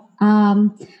 no? A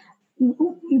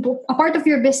part of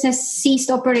your business ceased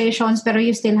operations, pero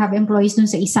you still have employees dun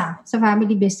sa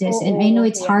family business. And I know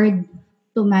it's hard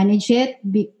to manage it.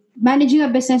 Managing a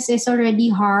business is already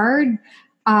hard.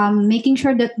 Making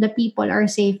sure that the people are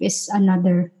safe is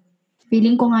another.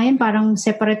 Feeling ko ngayon parang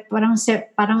separate, parang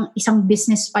isang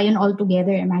business pa yun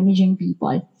altogether, managing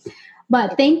people.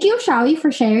 But thank you, Shawi,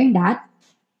 for sharing that.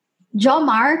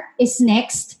 Jomar is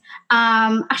next.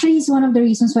 Actually, he's one of the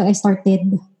reasons why I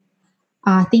started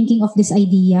thinking of this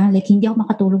idea. Like, hindi ako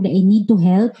makatulog, like, I need to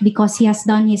help because he has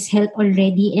done his health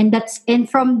already. And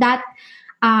from that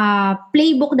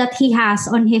playbook that he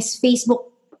has on his Facebook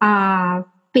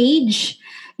page,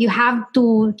 you have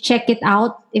to check it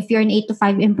out if you're an 8 to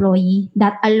 5 employee.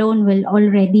 That alone will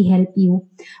already help you.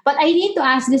 But I need to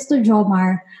ask this to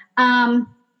Jomar.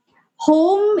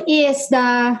 Home is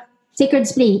the sacred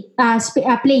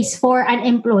place for an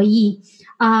employee.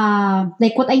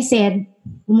 Like what I said,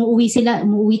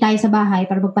 umuwi tayo sa bahay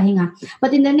para magpahinga.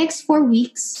 But in the next 4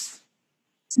 weeks,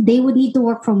 they would need to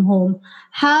work from home.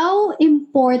 How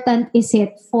important is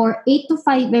it for 8 to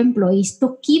 5 employees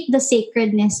to keep the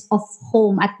sacredness of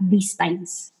home at these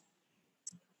times?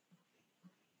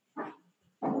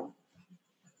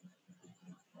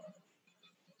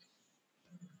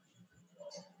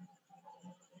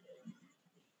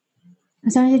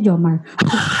 Saan si Jomar?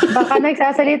 Baka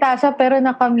nagsasalita siya pero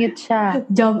nakamute siya.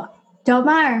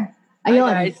 Jomar! Ayun.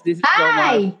 Hi guys, this is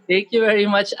Jomar. Thank you very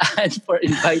much, Anne, for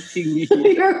inviting me.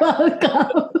 You're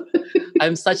welcome.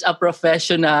 I'm such a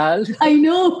professional. I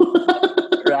know.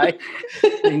 Right?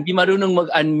 Hindi marunong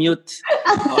mag-unmute.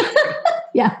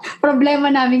 Yeah, problema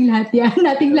naming lahat yan.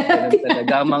 Nating lahat yan.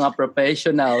 Talaga mga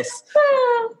professionals.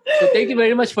 So thank you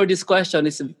very much for this question.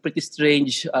 It's pretty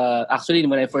strange. Actually,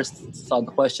 when I first saw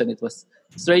the question, it was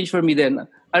strange for me. Then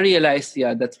I realized,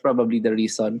 that's probably the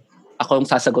reason. Ako ang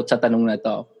sasagot sa tanong na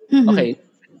to. Mm-hmm. Okay,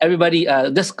 everybody,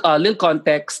 just a little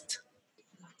context.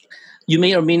 You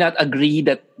may or may not agree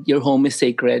that your home is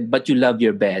sacred, but you love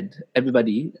your bed.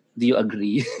 Everybody, do you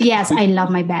agree? Yes, I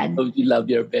love my bed. You love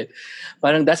your bed.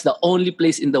 Parang that's the only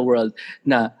place in the world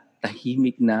na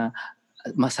tahimik na,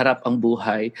 masarap ang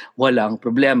buhay, walang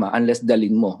problema unless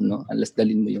dalin mo, no? Unless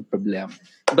dalin mo yung problema.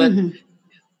 But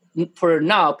for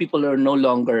now, people are no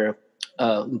longer,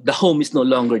 the home is no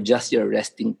longer just your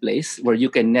resting place where you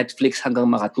can Netflix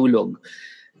hanggang makatulog.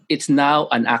 It's now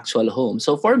an actual home.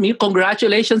 So for me,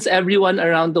 congratulations everyone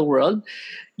around the world.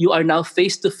 You are now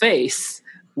face to face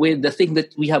with the thing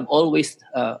that we have always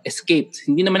escaped.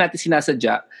 Hindi naman natin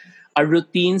sinasadya. Our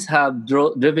routines have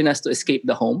driven us to escape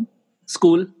the home,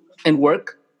 school, and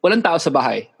work. Walang tao sa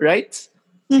bahay, right?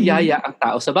 Si Yaya ang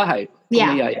tao sa bahay. Kung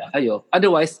may Yaya kayo.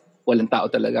 Otherwise, walang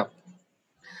tao talaga.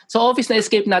 So office,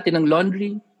 na-escape natin ng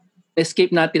laundry,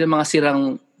 na-escape natin ng mga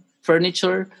sirang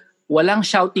furniture, walang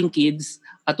shouting kids,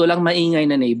 at walang maingay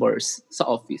na neighbors sa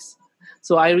office.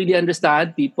 So I really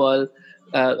understand people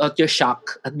at your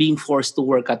shock at being forced to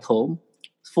work at home,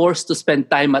 forced to spend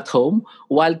time at home,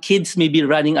 while kids may be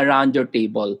running around your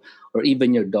table or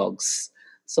even your dogs.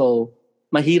 So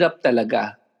mahirap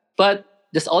talaga. But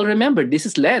just all remember, this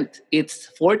is Lent. It's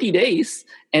 40 days.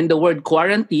 And the word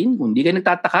quarantine, kung di ka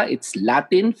nagtataka, it's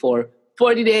Latin for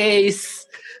 40 days.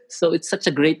 So it's such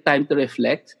a great time to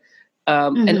reflect.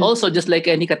 And also, just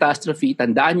like any catastrophe,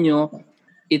 tandaan nyo,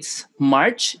 it's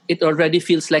March. It already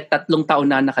feels like 3 taon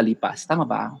na nakalipas. Tama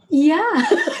ba? Yeah.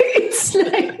 It's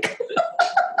like...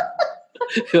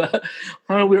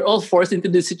 We're all forced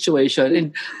into this situation.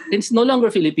 And it's no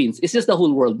longer Philippines. It's just the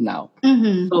whole world now.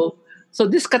 So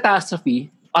this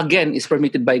catastrophe, again, is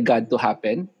permitted by God to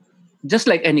happen. Just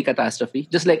like any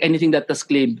catastrophe. Just like anything that has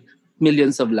claimed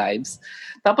millions of lives.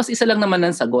 Tapos isa lang naman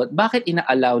ang sagot. Bakit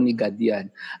ina-allow ni God yan?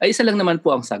 Ay isa lang naman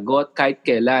po ang sagot kahit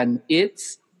kailan.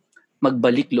 It's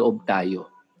magbalik loob tayo.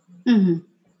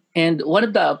 And one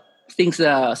of the things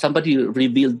somebody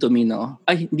revealed to me, no?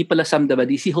 Ay, hindi pala Sam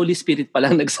Dabadi, si Holy Spirit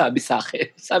palang nagsabi sa akin.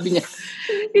 Sabi niya,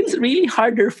 it's really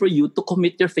harder for you to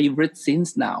commit your favorite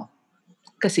sins now.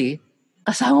 Kasi,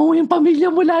 kasama mo yung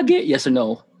pamilya mo lagi. Yes or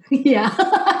no? Yeah.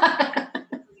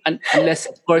 Unless,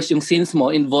 of course, yung sins mo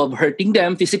involve hurting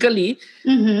them physically,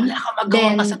 wala kang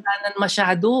magawang kasalanan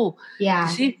masyado. Yeah.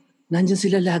 Kasi, nandyan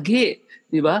sila lagi.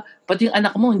 Diba? Pati yung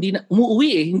anak mo, hindi na, umuwi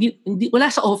eh. Hindi, wala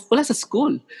sa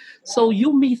school. So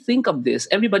you may think of this,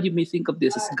 everybody may think of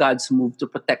this as God's move to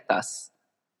protect us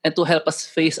and to help us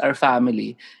face our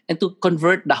family and to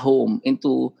convert the home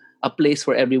into a place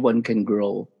where everyone can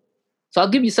grow. So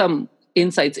I'll give you some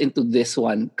insights into this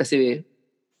one kasi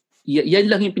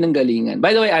yan lang yung pinanggalingan.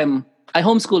 By the way, I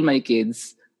homeschool my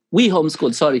kids. We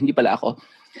homeschool, sorry, hindi pala ako.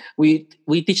 We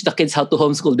teach the kids how to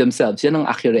homeschool themselves. Yan ang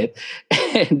accurate.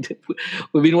 And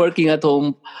we've been working at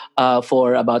home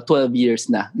for about 12 years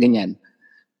na. Ganyan.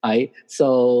 Okay?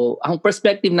 So, ang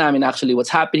perspective namin actually,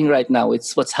 what's happening right now,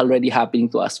 it's what's already happening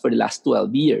to us for the last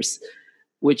 12 years,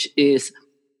 which is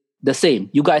the same.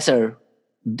 You guys are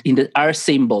in our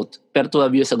same boat. Pero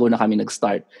 12 years ago na kami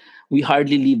nag-start. We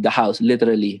hardly leave the house,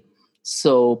 literally.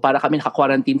 So, para kami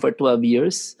naka-quarantine for 12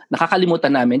 years,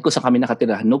 nakakalimutan namin kung saan kami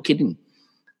nakatira. No kidding.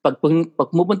 Pag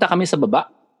pumunta kami sa baba,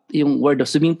 yung word of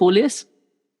swimming pool is,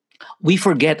 we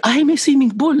forget, may swimming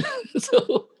pool.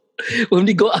 So, when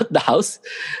we go out the house,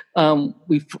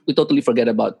 we totally forget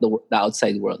about the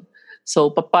outside world.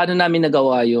 So, paano namin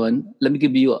nagawa yun? Let me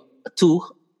give you two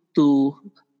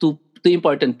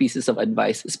important pieces of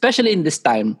advice, especially in this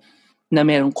time na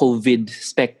mayroong COVID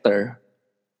specter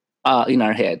in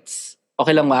our heads.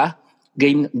 Okay lang ba?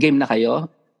 Game na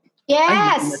kayo?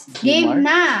 Yes! Game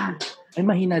na! Ay,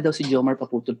 mahina daw si Jomar,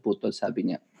 paputol-putol, sabi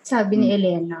niya. Sabi ni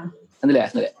Elena.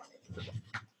 Sandali.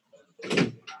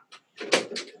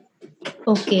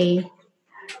 Okay.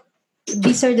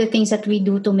 These are the things that we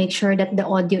do to make sure that the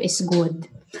audio is good.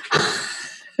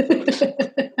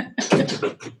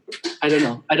 I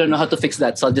don't know how to fix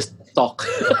that, so I'll just talk.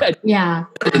 Yeah.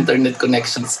 Internet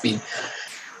connection speed.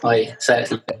 Okay,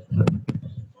 sorry.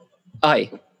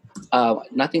 Okay.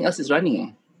 Nothing else is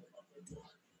running.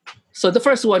 So the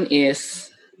first one is,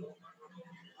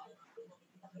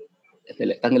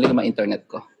 tanggalin ko mga internet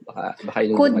ko. Baka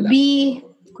yung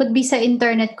could be sa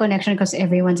internet connection because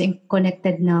everyone's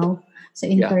connected now sa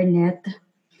internet. Yeah.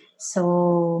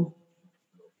 So,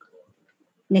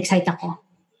 na-excite ako.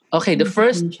 Okay, the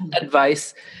first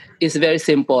advice is very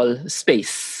simple,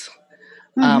 space.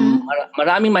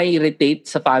 Maraming may irritate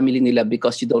sa family nila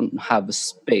because you don't have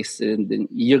space and then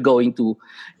you're going to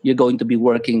be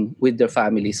working with their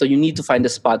family. So you need to find a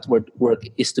spot where work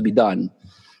is to be done.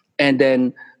 And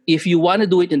then if you want to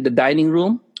do it in the dining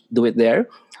room, do it there.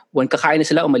 When kakain na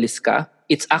sila, umalis ka.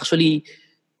 It's actually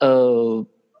ano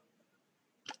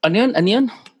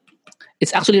yun?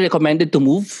 It's actually recommended to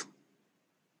move.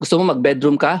 Gusto mo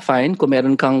mag-bedroom ka? Fine. Kung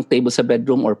meron kang table sa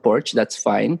bedroom or porch, that's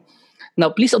fine. Now,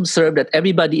 please observe that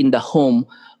everybody in the home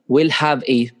will have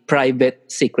a private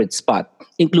sacred spot,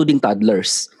 including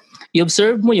toddlers.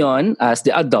 I-observe mo yon as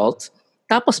the adult.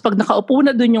 Tapos pag nakaupo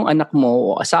na dun yung anak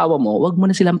mo o asawa mo, wag mo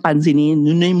na silang pansinin.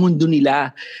 Yun na yung mundo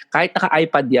nila. Kahit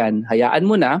naka-iPad yan, hayaan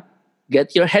mo na,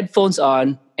 get your headphones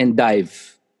on, and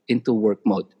dive into work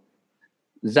mode.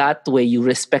 That way, you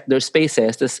respect their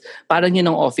spaces. Tas parang yun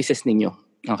ang offices ninyo.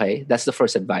 Okay? That's the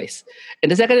first advice.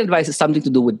 And the second advice is something to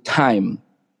do with time.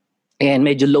 And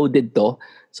medyo loaded to,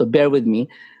 so bear with me.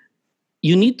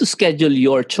 You need to schedule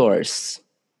your chores.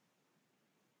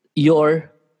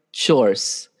 Your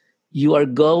chores. You are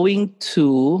going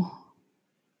to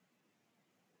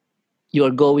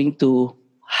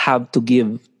have to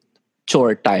give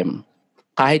chore time.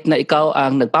 Kahit na ikaw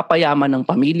ang nagpapayaman ng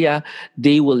pamilya,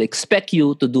 they will expect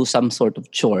you to do some sort of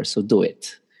chore, so do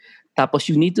it. Tapos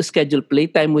you need to schedule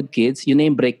playtime with kids, yun na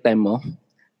yung break time mo.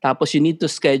 Tapos you need to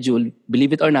schedule,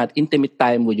 believe it or not, intimate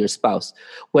time with your spouse.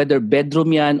 Whether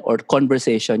bedroom yan or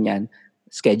conversation yan,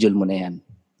 schedule mo na yan.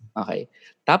 Okay?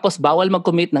 Tapos bawal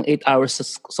mag-commit ng 8 hours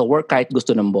sa work kahit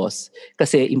gusto ng boss.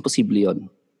 Kasi imposible yun.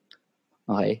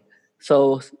 Okay?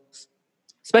 So,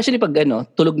 especially pag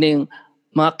tulog na yung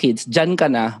mga kids, dyan ka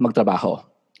na magtrabaho.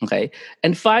 Okay?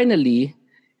 And finally,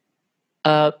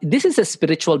 this is a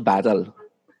spiritual battle.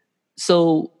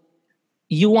 So,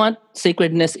 you want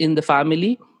sacredness in the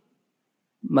family?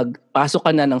 Magpasok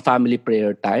ka na ng family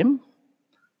prayer time,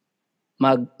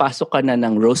 magpasok ka na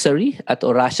ng rosary at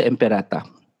Orasya Imperata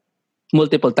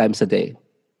multiple times a day.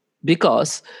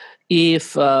 Because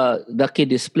if the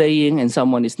kid is playing and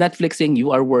someone is Netflixing,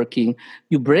 you are working,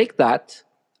 you break that,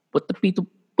 put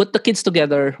the kids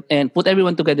together and put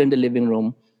everyone together in the living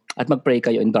room at mag-pray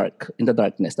kayo in the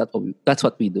darkness. That's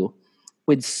what we do.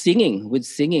 With singing,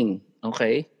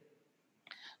 okay?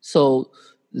 So,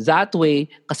 that way,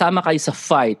 kasama kayo sa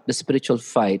fight, the spiritual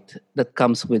fight that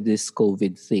comes with this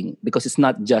COVID thing. Because it's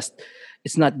not just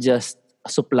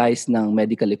supplies ng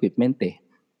medical equipment eh.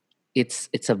 It's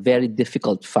a very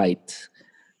difficult fight.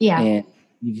 Yeah.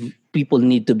 And people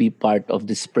need to be part of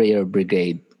this prayer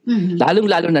brigade.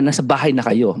 Lalong-lalo na nasa bahay na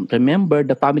kayo. Remember,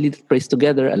 the family that prays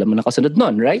together, alam mo na kasunod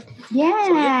nun, right? Yeah.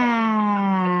 So,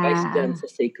 advice dyan sa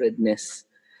sacredness.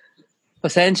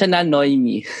 Pasensya na,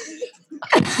 Noemi.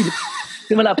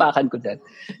 Simalapakan ko dyan.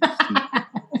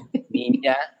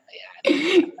 Ninya.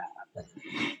 Ayan.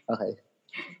 Okay.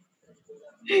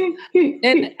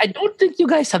 And I don't think you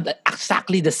guys have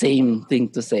exactly the same thing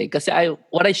to say. Kasi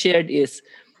what I shared is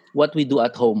what we do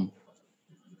at home.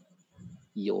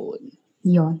 Yun.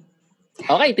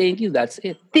 Okay, thank you. That's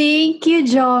it. Thank you,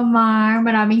 Jomar.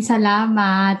 Maraming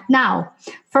salamat. Now,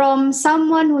 from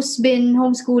someone who's been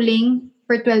homeschooling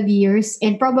for 12 years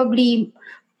and probably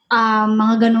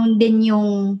mga ganun din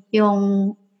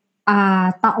yung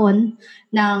taon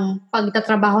ng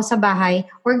pagtatrabaho sa bahay,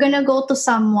 we're gonna go to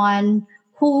someone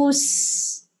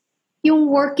who's yung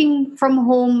working from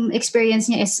home experience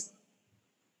niya is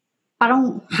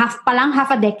parang half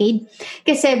a decade.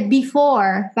 Kasi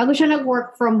before, bago siya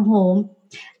nag-work from home,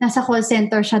 nasa call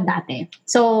center siya dati.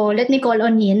 So, let me call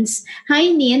on Nins. Hi,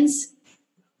 Nins.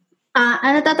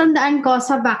 Natatandaan ko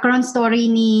sa background story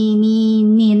ni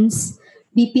Nins,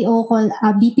 BPO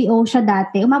siya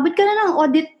dati. Umabot ka na ng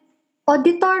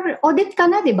audit ka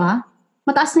na, di ba?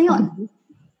 Mataas na yun.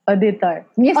 Auditor.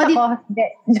 Yes, ako. Hindi,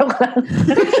 joke lang.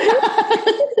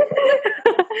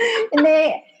 Hindi.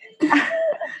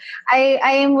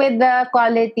 I am with the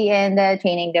quality and the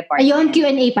training department. Ayun,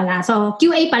 Q&A pala. So,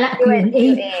 QA pala.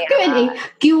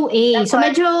 QA. So,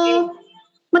 medyo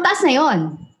mataas na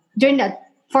yon during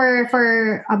that,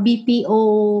 for a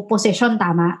BPO position,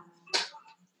 tama?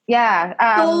 Yeah.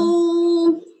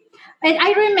 And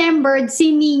I remembered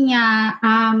si Nina,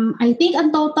 I think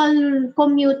ang total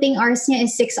commuting hours niya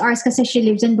is 6 hours kasi she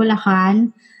lives in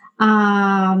Bulacan.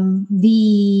 The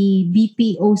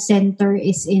BPO center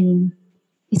is it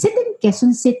in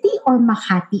Quezon City or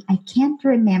Makati? I can't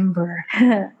remember.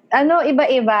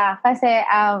 Iba-iba. Kasi,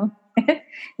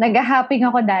 nag-hopping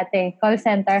ako dati. Call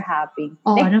center hopping.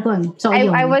 Ano ba? So,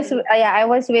 I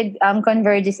was with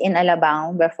Convergys in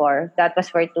Alabang before. That was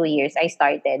for 2 years. I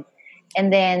started.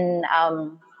 And then,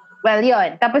 yun.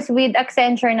 Tapos with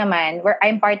Accenture naman,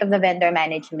 I'm part of the vendor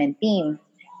management team.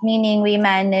 Meaning we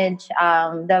manage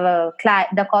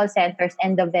the call centers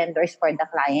and the vendors for the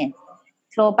client.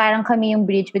 So parang kami yung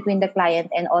bridge between the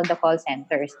client and all the call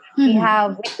centers.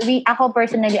 Ako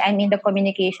personally, I'm in the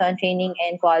communication, training,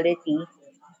 and quality.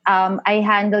 I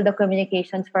handle the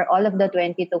communications for all of the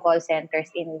 22 call centers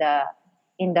in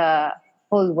the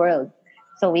whole world.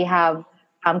 So we have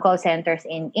call centers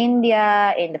in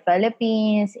India, in the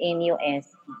Philippines, in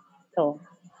US. So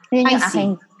yun yung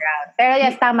aking background. Pero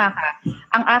yes, tama ka.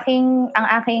 Ang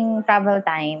aking travel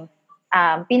time,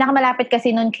 pinakamalapit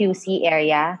kasi nun QC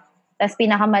area. Tapos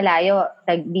pinakamalayo,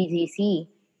 BGC.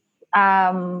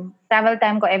 Travel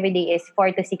time ko everyday is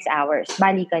 4 to 6 hours.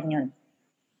 Balikan yun.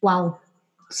 Wow.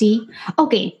 See?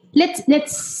 Okay. Let's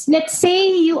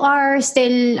say you are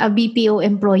still a BPO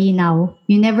employee now.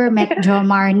 You never met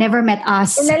Jomar, never met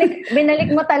us.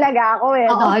 Binalik mo talaga ako eh.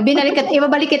 Oo,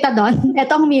 ibabalik kita doon.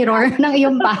 Ito ang mirror ng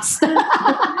iyong past.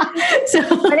 So,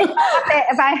 balik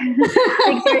ako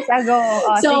 6 years ago.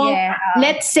 Sige.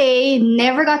 Let's say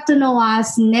never got to know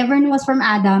us, never knew us from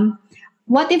Adam.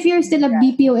 What if you're still a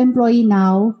BPO employee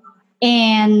now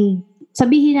and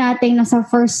sabihin natin nasa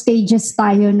first stages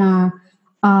tayo na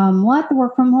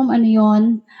work from home, ano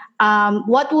yun?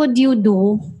 What would you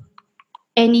do?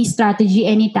 Any strategy,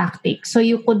 any tactic so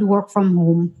you could work from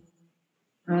home?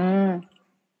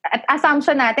 At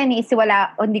assumption natin is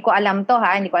hindi ko alam to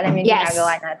ha, hindi ko alam yung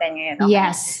ginagawa natin ngayon. Okay?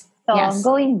 Yes. So,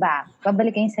 going back,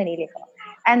 babalik yung sarili ko.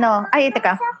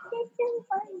 Teka.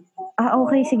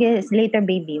 Okay, sige, later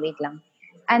baby, wait lang.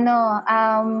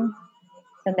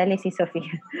 Sandali si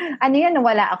Sophia.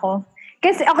 Wala ako.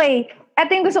 Kasi, okay,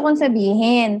 ito yung gusto kong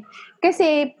sabihin.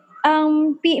 Kasi,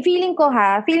 feeling ko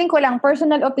lang,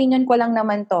 personal opinion ko lang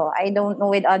naman to. I don't know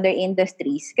with other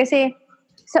industries. Kasi,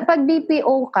 sa pag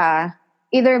BPO ka,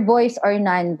 either voice or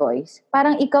non-voice,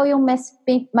 parang ikaw yung mas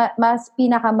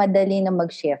pinakamadali na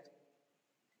mag-shift.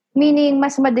 Meaning,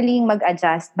 mas madaling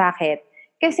mag-adjust. Bakit?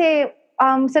 Kasi,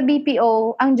 sa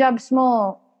BPO, ang jobs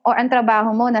mo or ang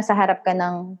trabaho mo, nasa harap ka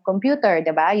ng computer,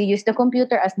 diba? You use the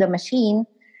computer as the machine.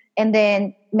 And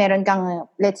then, meron kang,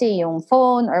 let's say, yung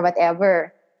phone or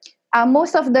whatever.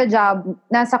 most of the job,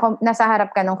 nasa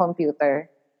harap ka ng computer.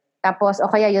 Tapos, o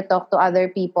kaya you talk to other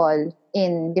people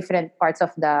in different parts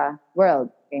of the world.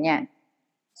 Ganyan.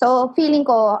 So, feeling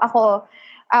ko, ako,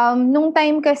 nung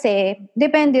time kasi,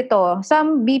 depende to.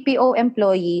 Some BPO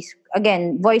employees,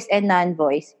 again, voice and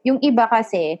non-voice. Yung iba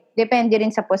kasi, depende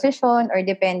rin sa position or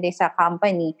depende sa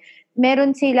company.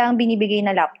 Meron silang binibigay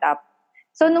na laptop.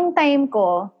 So, nung time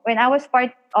ko, when I was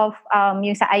part of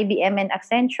yung sa IBM and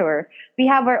Accenture, we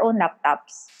have our own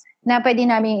laptops na pwede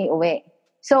namin iuwi.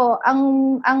 So,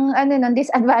 ang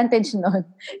disadvantage nun,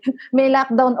 may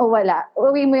lockdown o wala,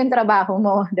 uwi mo yung trabaho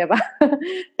mo, di ba?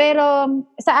 Pero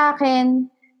sa akin,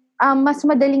 mas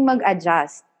madaling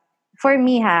mag-adjust. For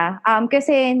me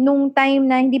kasi nung time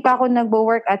na hindi pa ako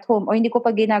nagwo-work at home o hindi ko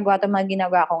pa ginagawa itong mga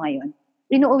ginagawa ko ngayon,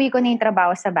 inuuwi ko na yung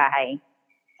trabaho sa bahay.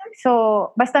 So,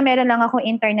 basta meron lang akong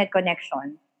internet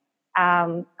connection.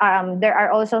 There are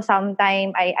also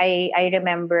sometime I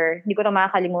remember, hindi ko na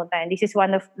makakalimutan. This is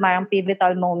one of my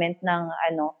pivotal moment ng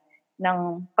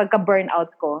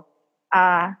pagka-burnout ko.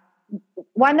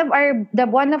 One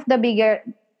of the bigger,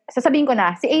 sasabihin ko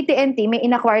na, si AT&T may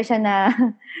inacquire siya na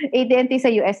AT&T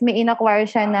sa US, may inacquire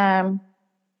siya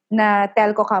na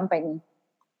telco company.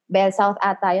 Bell South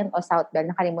ata yun o South Bell,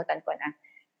 nakalimutan ko na.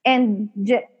 And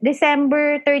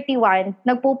December 31,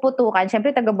 nagpuputukan. Siyempre,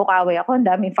 taga-Bukawi ako. Ang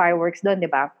daming fireworks doon, di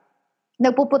ba?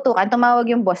 Nagpuputukan. Tumawag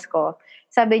yung boss ko.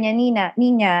 Sabi niya,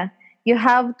 Nina, you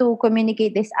have to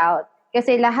communicate this out.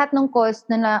 Kasi lahat ng calls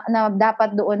na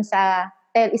dapat doon sa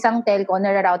isang telco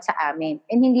na-route sa amin.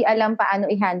 And hindi alam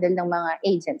paano i-handle ng mga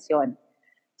agents yon.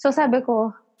 So sabi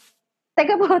ko,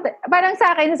 teka po, parang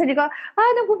sa akin, sabi ko,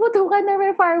 nagpuputukan na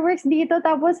may fireworks dito.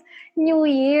 Tapos New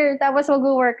Year. Tapos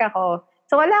mag-work ako.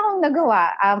 So, wala akong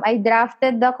nagawa. I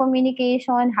drafted the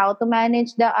communication, how to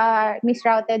manage the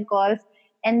misrouted calls,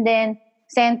 and then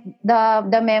sent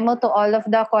the memo to all of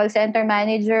the call center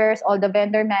managers, all the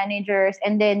vendor managers,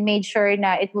 and then made sure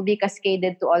na it will be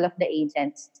cascaded to all of the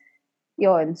agents.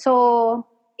 Yun. So,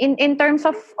 in terms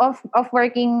of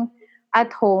working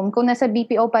at home, kung nasa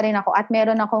BPO pa rin ako at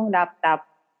meron akong laptop,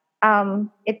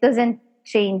 it doesn't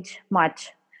change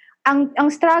much. Ang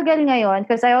struggle ngayon,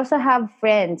 because I also have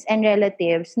friends and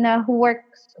relatives na who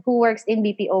works in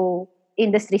BPO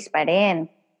industries pa rin.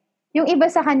 Yung iba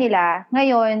sa kanila,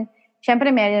 ngayon, syempre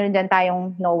meron din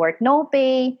tayong no work, no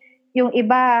pay. Yung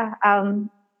iba,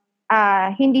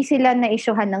 hindi sila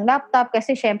na-issuehan ng laptop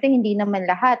kasi syempre hindi naman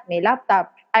lahat may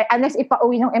laptop. Unless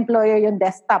ipauwi ng employer yung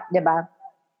desktop, di ba?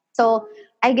 So,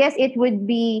 I guess it would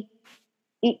be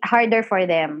harder for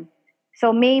them.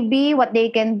 So, maybe what they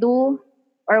can do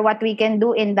or what we can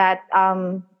do in that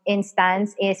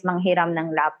instance is manghiram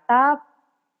ng laptop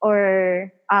or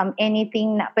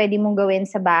anything na pwede mong gawin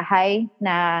sa bahay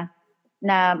na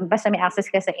basta may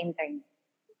access ka sa internet.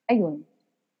 Ayun.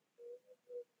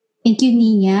 Thank you,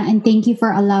 Nina, and thank you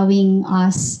for allowing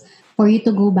us for you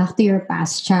to go back to your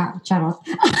past. Charot.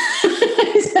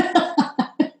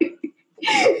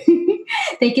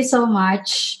 Thank you so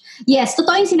much. Yes,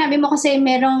 totoo yung sinabi mo kasi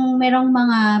merong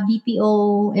mga BPO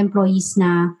employees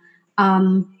na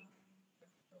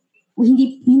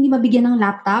hindi mabigyan ng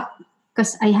laptop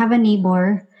because I have a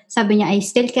neighbor. Sabi niya, I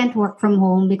still can't work from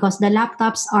home because the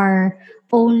laptops are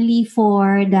only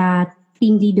for the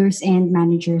team leaders and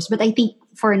managers. But I think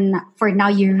for now,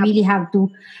 you really have to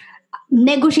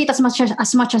negotiate as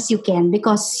much as you can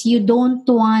because you don't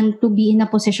want to be in a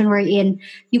position wherein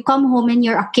you come home and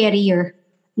you're a carrier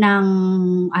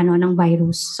ng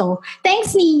virus. So,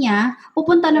 thanks Nina.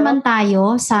 Pupunta naman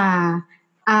tayo sa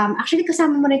actually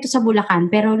kasama mo na ito sa Bulacan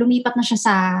pero lumipat na siya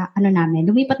sa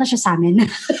lumipat na siya sa amin.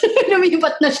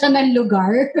 Lumipat na siya ng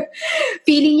lugar.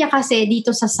 Feeling niya kasi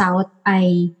dito sa South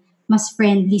ay mas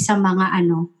friendly sa mga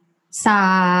sa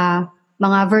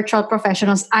mga virtual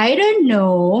professionals. I don't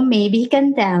know. Maybe he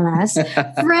can tell us.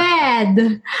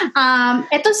 Fred.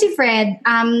 Ito si Fred.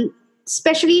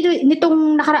 Especially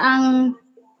nitong nakaraang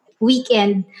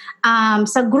weekend,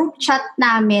 sa group chat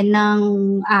namin ng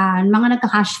mga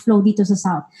nagka-cash flow dito sa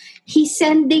South, he's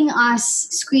sending us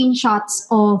screenshots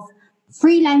of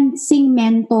freelancing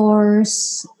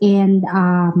mentors and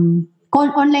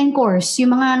online course,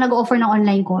 yung mga nag-offer ng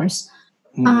online course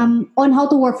on how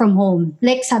to work from home.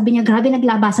 Like sabi niya, grabe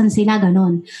naglabasan sila,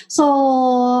 ganon. So,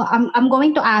 I'm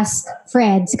going to ask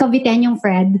Fred, si Caviteñong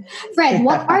Fred,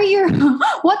 what are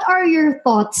your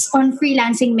thoughts on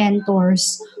freelancing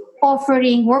mentors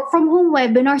offering work from home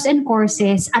webinars and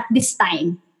courses at this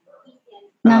time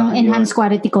ng enhanced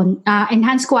community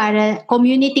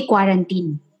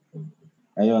quarantine?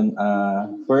 Ayun,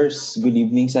 first, good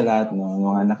evening sa lahat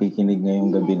mga nakikinig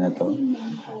ngayong gabi na to.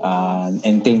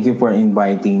 And thank you for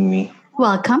inviting me.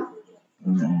 Welcome.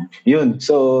 Yun.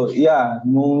 So, yeah,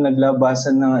 nung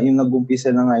naglabasan na yung nag-umpisa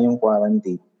na nga yung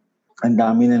quarantine, ang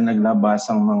dami na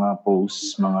naglabasang mga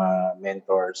posts, mga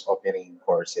mentors offering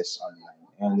courses online.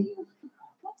 And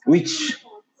which,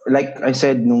 like I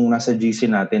said, nung nasa GC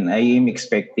natin, I am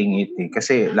expecting it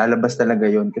kasi lalabas talaga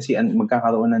yon kasi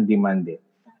magkakaroon ng demand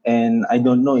And I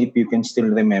don't know if you can still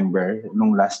remember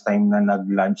nung last time na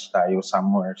nag-lunch tayo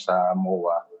somewhere sa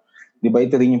MOA. Di ba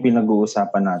ito rin yung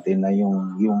pinag-uusapan natin na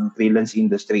yung freelance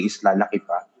industry is lalaki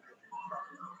pa.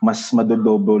 Mas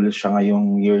madodouble siya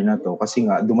ngayong year na to kasi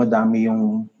nga dumadami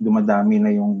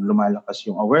na yung lumalakas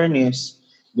yung awareness,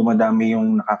 dumadami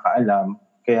yung nakakaalam,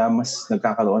 kaya mas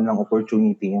nagkakaroon ng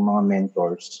opportunity yung mga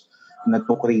mentors na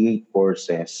to create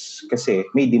courses kasi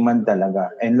may demand talaga.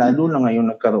 And lalo na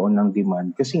ngayon nagkaroon ng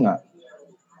demand kasi nga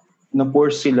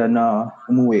na-force sila na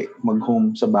umuwi,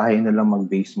 mag-home sa bahay na lang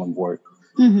mag-base, mag-work.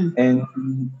 And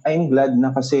I'm glad na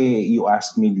kasi you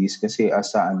asked me this kasi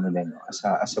as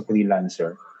a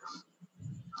freelancer,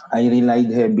 I relied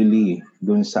heavily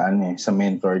dun sa sa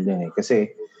mentor din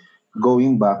kasi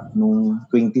going back nung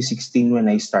 2016 when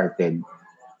I started,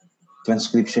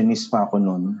 transcriptionist pa ako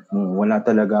noon. Wala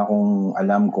talaga akong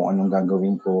alam kung anong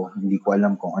gagawin ko. Hindi ko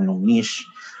alam kung anong niche,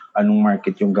 anong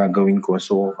market yung gagawin ko.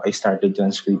 So, I started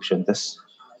transcription. Tas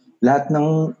lahat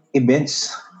ng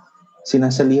events,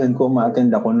 sinasalihan ko,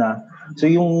 ma-attend ako na. So,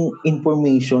 yung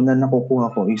information na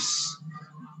nakukuha ko is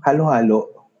halo-halo.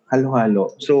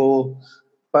 So,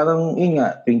 parang yun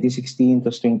nga, 2016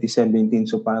 tapos 2017,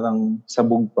 so parang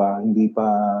sabog pa,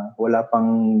 wala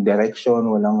pang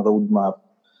direction, walang roadmap.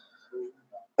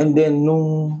 And then,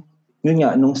 nung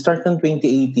start ng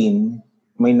 2018,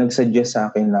 may nagsuggest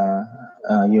sa akin na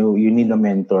you need a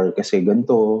mentor kasi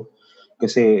ganito,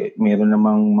 kasi meron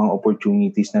namang mga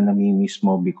opportunities na nami-miss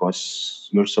mo because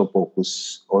you're so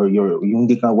focused or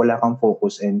wala kang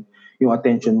focus and yung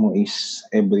attention mo is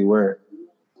everywhere.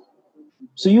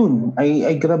 So yun,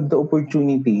 I grabbed the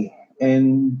opportunity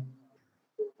and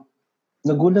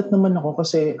nagulat naman ako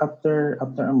kasi after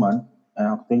a month,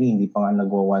 actually hindi pa nga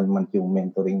nagwa 1 month yung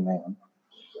mentoring na yun.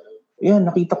 Yan,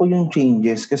 nakita ko yung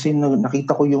changes kasi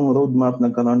nakita ko yung roadmap,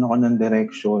 nagkaroon ako ng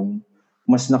direction.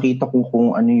 Mas nakita ko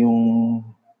kung ano yung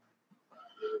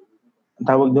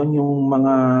tawag doon, yung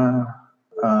mga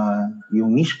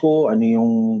yung niche ko, ano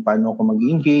yung paano ako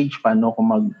mag-engage, paano ako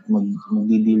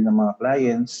mag-deal ng mga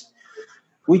clients.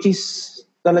 Which is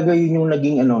talaga yun yung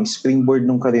naging springboard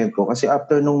ng career ko. Kasi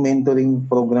after nung mentoring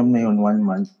program na yun, 1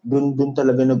 month, dun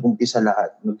talaga nag-umpisa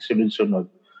lahat, nagsunod-sunod.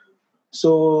 So,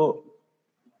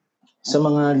 sa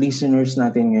mga listeners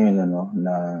natin ngayon,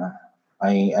 na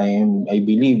I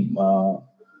believe,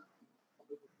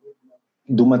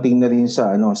 dumating na rin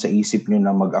sa isip nyo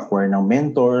na mag-acquire ng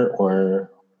mentor or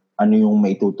ano yung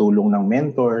maitutulong ng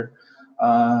mentor,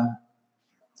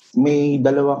 may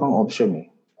dalawa kang option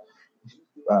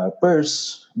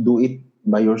First, do it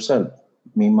by yourself.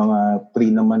 May mga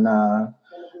free naman na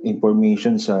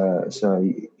information sa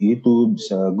YouTube,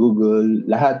 sa Google,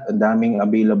 lahat, ang daming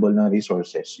available na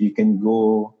resources. You can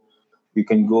go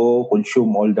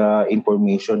consume all the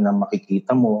information na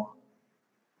makikita mo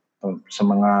sa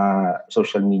mga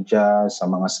social media, sa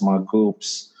mga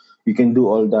groups. You can do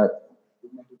all that.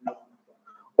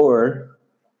 Or,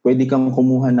 pwede kang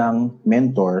kumuha ng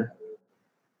mentor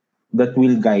that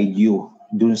will guide you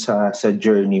dun sa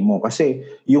journey mo. Kasi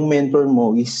yung mentor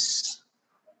mo is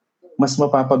mas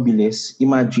mapapabilis.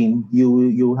 Imagine,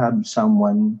 you have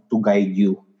someone to guide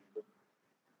you.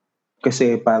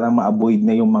 Kasi para ma-avoid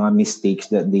na yung mga mistakes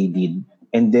that they did.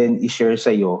 And then, i-share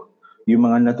sa'yo yung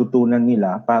mga natutunan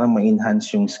nila para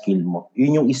ma-enhance yung skill mo.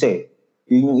 Yun yung isa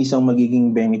Yun yung isang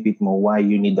magiging benefit mo why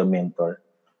you need a mentor.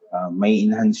 May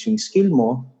enhance yung skill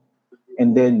mo.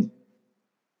 And then,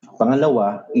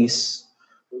 pangalawa is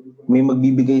may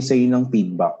magbibigay sa iyo ng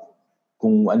feedback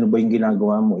kung ano ba yung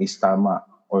ginagawa mo is tama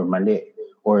or mali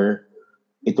or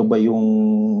ito ba yung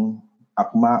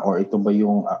akma or ito ba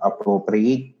yung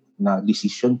appropriate na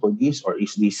decision for this or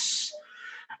is this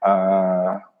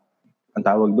ang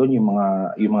tawag doon yung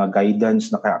mga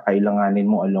guidance na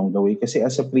kailanganin mo along the way kasi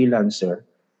as a freelancer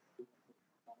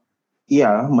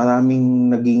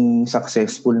maraming naging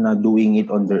successful na doing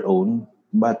it on their own.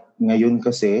 But ngayon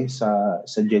kasi sa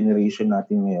generation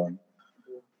natin ngayon,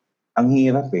 ang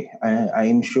hirap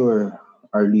I'm sure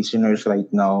our listeners right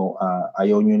now,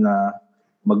 ayaw nyo na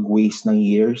mag-waste ng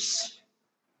years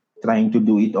trying to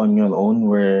do it on your own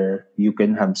where you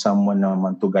can have someone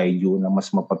naman to guide you na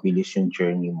mas mapabilis yung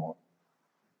journey mo.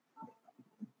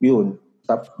 Yun.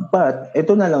 But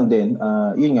ito na lang din,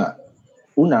 yun nga,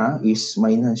 una is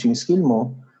ma-enhance yung skill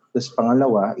mo. Tapos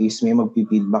pangalawa is may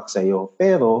magpi-feedback sa'yo.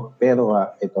 Pero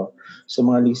ito, sa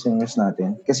mga listeners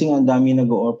natin, kasi nga ang dami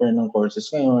nag-o-offer ng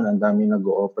courses ngayon, ang dami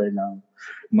nag-o-offer ng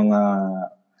mga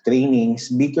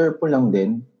trainings, be careful lang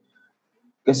din.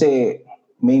 Kasi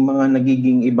may mga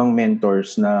nagiging ibang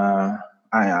mentors na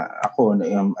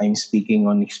I'm speaking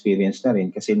on experience na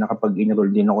rin kasi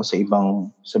nakapag-enroll din ako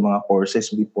sa mga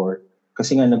courses before.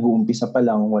 Kasi nga nag-uumpisa pa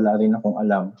lang, wala rin akong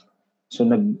alam. So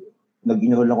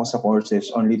nag-enroll ako sa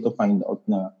courses only to find out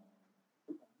na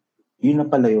yun na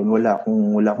pala yun, wala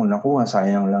akong nakuha,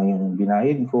 sayang lang yung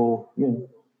binayad ko, yun.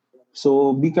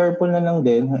 So be careful na lang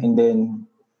din, and then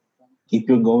if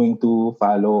you're going to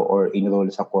follow or enroll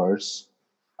sa course,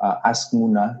 ask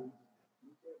muna.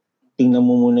 Tingnan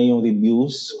mo muna yung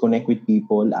reviews, connect with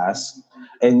people, ask.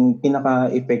 And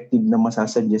pinaka-effective na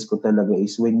masasuggest ko talaga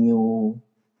is when you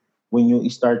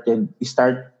start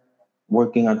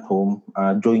working at home,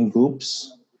 join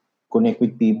groups, connect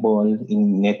with people,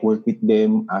 network with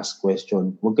them, ask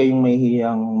questions. Huwag kayong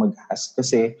mahihiyang mag-ask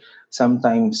kasi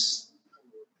sometimes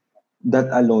that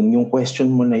alone, yung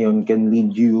question mo na yun can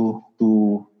lead you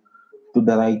to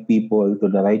the right people,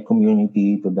 to the right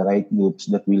community, to the right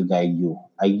groups that will guide you.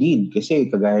 I did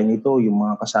kasi kagaya nito, yung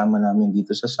mga kasama namin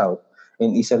dito sa South,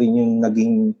 and isa rin yung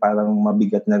naging parang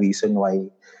mabigat na reason why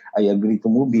I agree to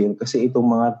move here kasi itong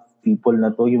mga people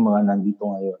na to, yung mga nandito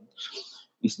ngayon,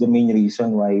 is the main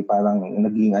reason why parang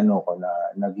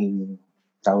naging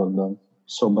tawag doon,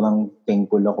 sobrang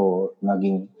thankful ako,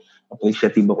 naging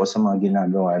appreciative ako sa mga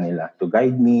ginagawa nila to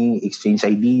guide me, exchange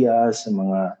ideas, yung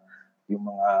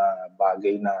mga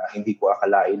bagay na hindi ko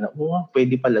akalain na,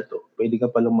 pwede pala to. Pwede ka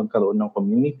palang magkaroon ng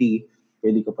community,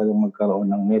 pwede ka palang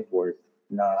magkaroon ng network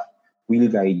na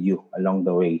will guide you along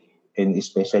the way. And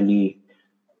especially,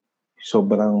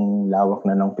 sobrang lawak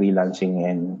na ng freelancing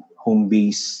and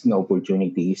home-based na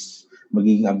opportunities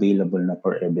magiging available na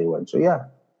for everyone. So yeah,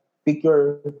 pick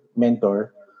your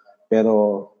mentor,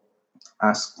 pero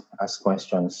ask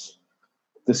questions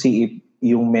to see if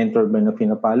yung mentor ba na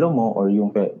pinapalo mo or yung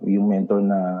mentor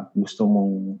na gusto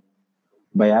mong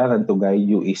bayaran to guide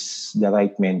you is the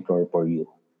right mentor for you.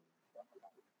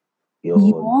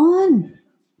 Yun.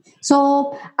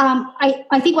 So,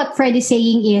 I think what Fred is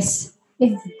saying is,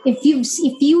 if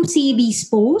you see these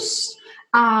posts,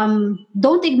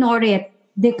 don't ignore it.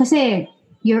 Kasi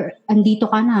nandito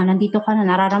ka na,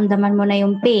 nararamdaman mo na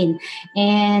yung pain.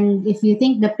 And if you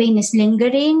think the pain is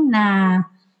lingering, na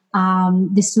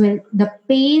the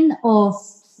pain of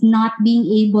not being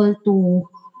able to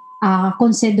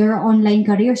consider online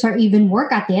careers or even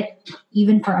work at it,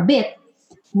 even for a bit,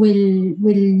 will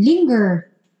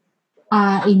linger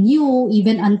in you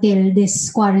even until this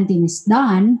quarantine is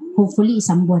done, hopefully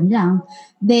isang buwan lang,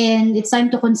 then it's time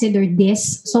to consider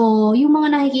this. So, yung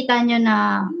mga nakikita nyo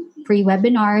na free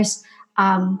webinars,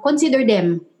 consider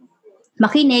them.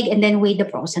 Makinig and then weigh the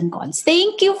pros and cons.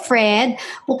 Thank you, Fred.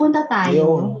 Pupunta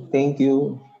tayo. Thank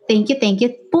you. Thank you.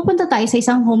 Pupunta tayo sa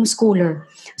isang homeschooler.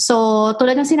 So,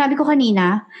 tulad ng sinabi ko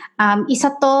kanina,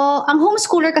 isa to, ang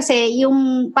homeschooler kasi,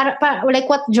 yung, like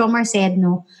what Jomar said,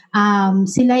 no,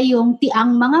 sila yung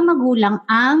ang mga magulang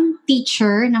ang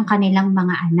teacher ng kanilang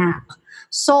mga anak.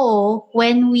 So,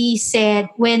 when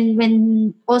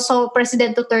also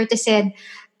President Duterte said,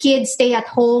 kids stay at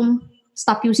home,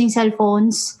 stop using cell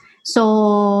phones.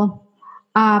 So,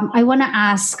 I wanna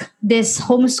ask this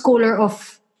homeschooler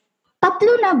of,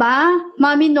 tatlo na ba,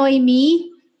 Mami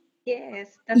Noemi?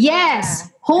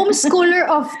 Yes. Homeschooler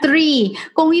of 3.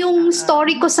 Kung yung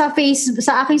story ko sa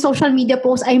aking social media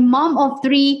post ay mom of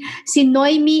 3, si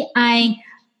Noemi ay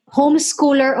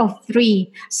homeschooler of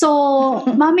 3. So,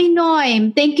 Mami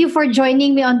Noem, thank you for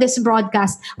joining me on this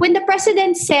broadcast. When the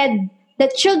president said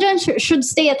that children should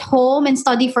stay at home and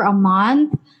study for a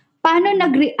month, paano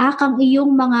nag-react ang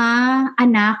iyong mga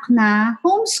anak na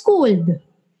homeschooled?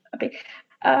 Okay.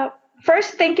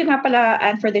 First, thank you nga pala,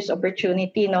 Anne, for this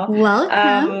opportunity. No?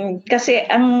 Welcome. Kasi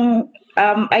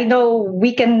I know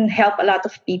we can help a lot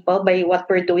of people by what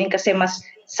we're doing kasi mas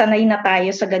sanay na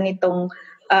tayo sa ganitong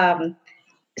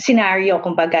scenario,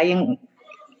 kumbaga, yung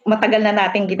matagal na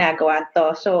nating ginagawa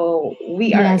to. So,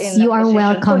 we are in a you are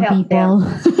welcome, to help people.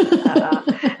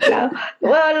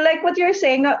 Well, like what you're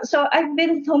saying, so I've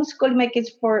been homeschooling my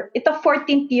kids ito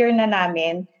 14th year na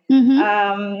namin. Mm-hmm.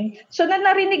 So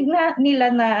narinig na nila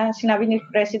na sinabi ni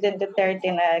President Duterte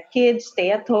na kids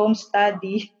stay at home,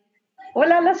 study.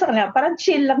 Wala lang sa kanila, parang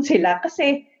chill lang sila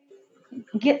kasi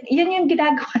yun yung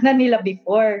ginagawa na nila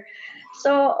before.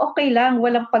 So okay lang,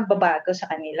 walang pagbabago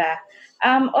sa kanila.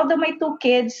 Although my 2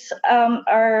 kids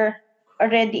are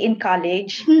already in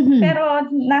college, Mhm. pero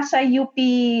nasa UP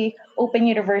Open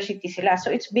University sila.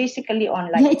 So it's basically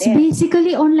online Yeah, it's din.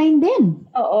 basically online din.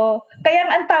 Oo. Kaya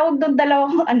ang tawag doon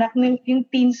dalawang anak yung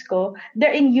teens ko,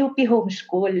 they're in UP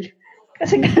homeschool.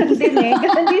 Kasi ganun din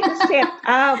ganun din yung set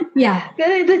up. Yeah.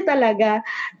 Ganun din talaga.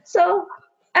 So,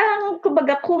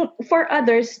 kumbaga, for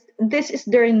others, this is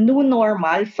their new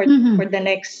normal for the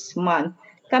next month.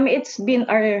 Kami, it's been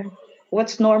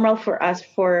what's normal for us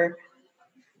for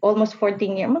almost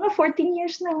 14 years. Mga 14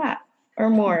 years na nga or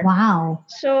more. Wow.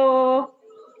 So,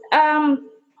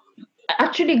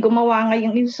 actually, gumawa nga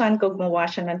yung son ko, gumawa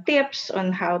siya ng tips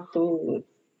on how to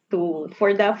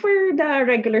for the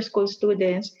regular school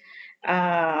students,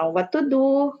 what to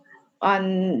do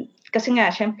kasi nga,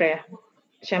 syempre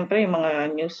yung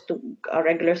mga news to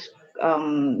regular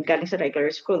galing sa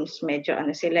regular schools, medyo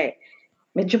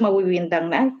medyo mawiwindang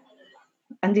na,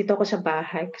 andito ako sa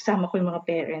bahay, kasama ko yung mga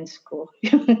parents ko.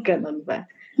 Ganun ba?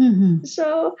 Mhm.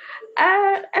 So,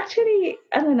 actually,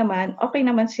 okay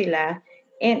naman sila.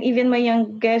 And even my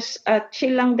youngest,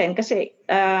 chill lang din kasi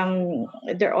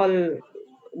they're all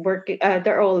working,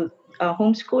 they're all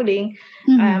homeschooling.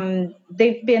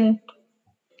 They've been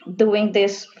doing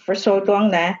this for so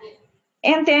long na.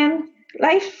 And then,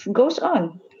 life goes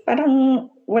on. Parang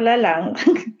wala lang.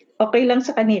 Okay lang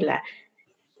sa kanila.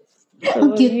 So,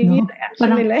 Ang cute, no? yung reaction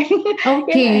Parang, nila.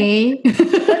 okay.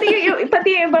 Pati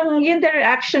yung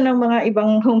reaction ng mga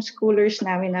ibang homeschoolers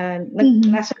namin na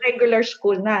nasa regular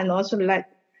school na, no? So like,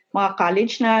 mga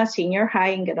college na, senior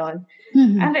high, gano'n.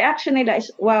 Ang reaction nila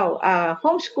is, wow,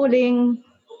 homeschooling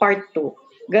part 2.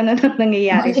 Ganon ang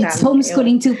nangyayari sa amin. It's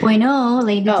homeschooling 2.0,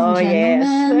 ladies and gentlemen.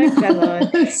 Yes. Ganon.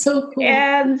 So cool.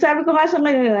 And sabi ko nga sa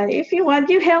kanila, if you want,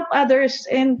 you help others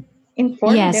and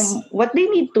inform them what they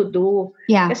need to do.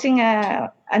 Yeah. Kasi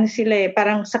nga,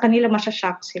 parang sa kanila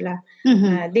masyashock sila.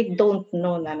 They don't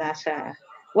know na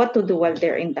what to do while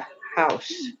they're in the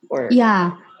house. Or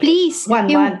please. 1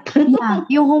 month.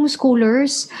 Yung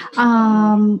homeschoolers,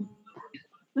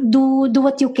 do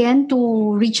what you can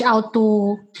to reach out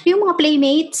to yung mga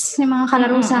playmates, yung mga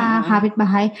kalaro sa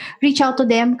kapitbahay. Reach out to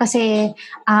them kasi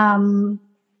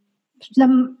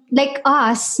like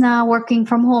us na working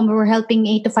from home, we're helping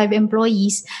 8 to 5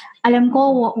 employees. Alam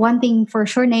ko, one thing for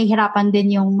sure, nahihirapan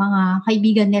din yung mga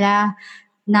kaibigan nila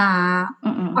na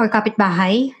or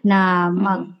kapitbahay na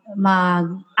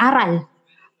mag-aral,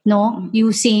 no?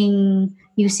 Using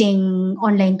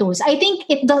online tools. I think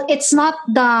it's not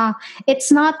a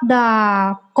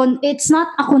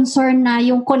concern na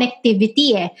yung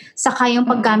connectivity saka yung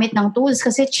paggamit ng tools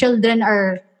kasi children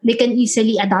they can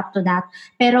easily adapt to that.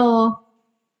 Pero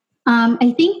I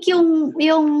think yung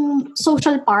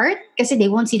social part kasi they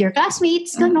won't see their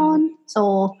classmates ganon.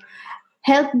 So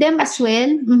help them as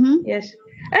well. Yes.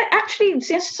 Actually,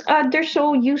 since they're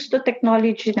so used to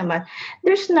technology naman,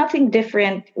 there's nothing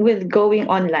different with going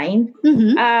online.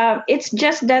 It's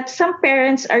just that some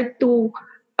parents are too,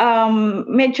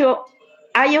 medyo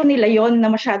ayaw nila yon na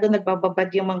masyado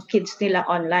nagbababad yung mga kids nila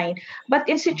online. But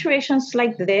in situations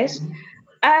like this,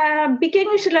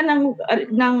 bigyan nyo sila ng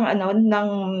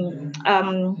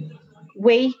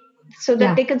way so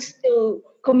that they can still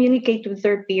communicate with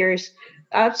their peers.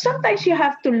 Sometimes you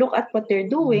have to look at what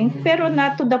they're doing, pero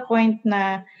not to the point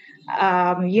na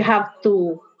you have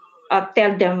to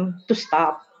tell them to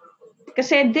stop.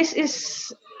 Kasi this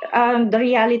is the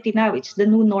reality now. It's the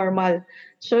new normal.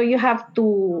 So you have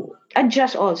to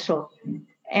adjust also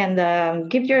and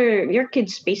give your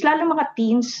kids space. Lalo mga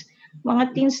teens,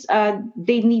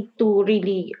 they need to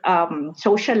really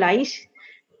socialize.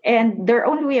 And their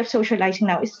only way of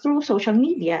socializing now is through social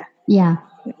media. Yeah.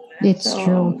 It's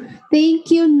true.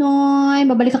 Thank you, Noy.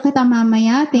 Babalikan kita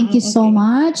mamaya. Thank you so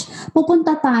much.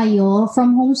 Pupunta tayo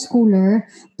from homeschooler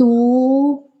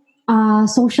to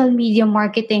social media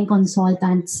marketing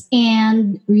consultants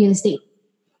and real estate.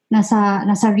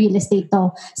 Nasa real estate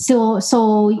to. So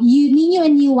Nino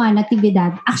and Yuan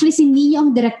Natividad. Actually, si Nino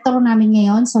ang director namin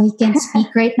ngayon, so he can't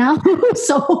speak right now.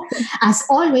 So, as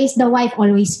always, the wife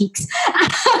always speaks.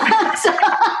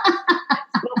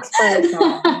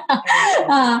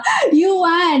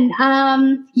 Yuan,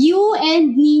 you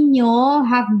and Nino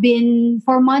have been,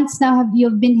 for months now,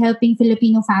 you've been helping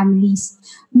Filipino families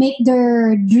make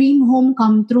their dream home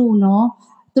come true, no?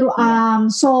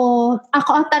 So, ako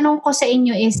ang tanong ko sa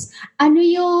inyo is, ano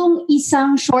yung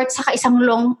isang short saka isang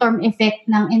long-term effect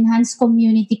ng enhanced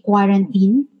community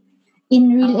quarantine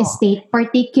in real estate,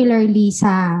 particularly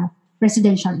sa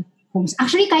residential homes?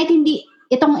 Actually, kahit hindi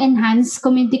itong enhanced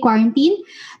community quarantine,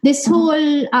 this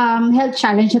whole health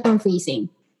challenge that we're facing.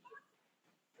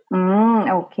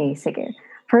 Okay, sige.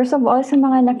 First of all, sa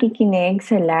mga nakikinig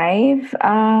sa live,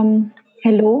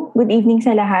 Hello, good evening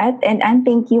sa lahat. And Anne,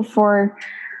 thank you for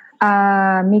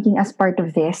making us part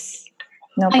of this.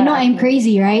 No, I know I'm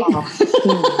crazy, right?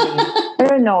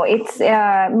 Pero no, it's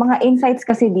mga insights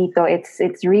kasi dito, it's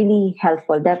really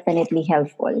helpful, definitely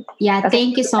helpful. Yeah, Kasi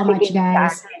thank you so much,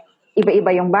 guys.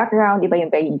 Iba-iba yung background,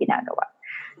 iba-iba yung ginagawa.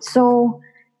 So,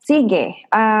 sige,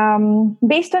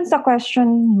 based on sa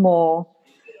question mo,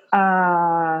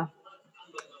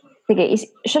 sige,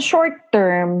 sa short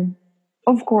term,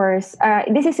 of course,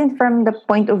 this is from the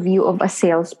point of view of a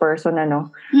salesperson, ano?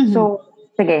 Mhm. So,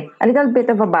 sige, a little bit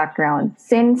of a background.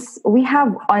 Since we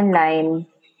have online,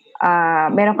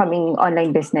 meron kaming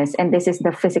online business, and this is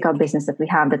the physical business that we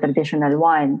have, the traditional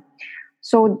one.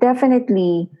 So,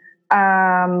 definitely,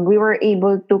 we were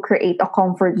able to create a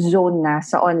comfort zone na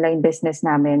sa online business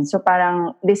namin. So,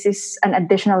 parang this is an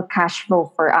additional cash flow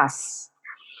for us.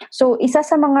 So, isa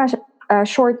sa mga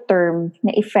short-term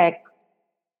na effect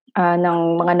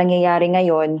ng mga nangyayari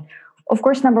ngayon, of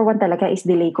course, number one talaga is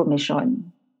delay commission.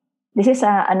 This is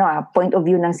a point of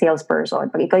view ng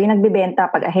salesperson. Pag ikaw yung nagbebenta,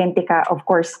 pag ahente ka, of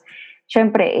course,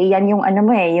 syempre, yan yung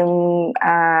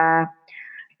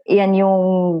yan yung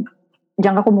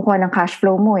diyan ka kumukuha ng cash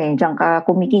flow mo diyan ka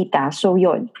kumikita. So,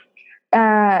 yun.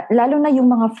 Lalo na yung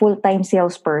mga full-time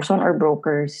salesperson or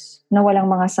brokers na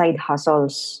walang mga side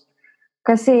hustles.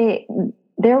 Kasi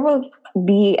there will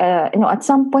be, at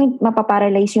some point,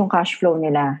 mapaparalyze yung cash flow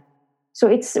nila. So,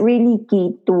 it's really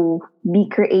key to be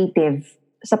creative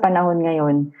sa panahon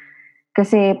ngayon.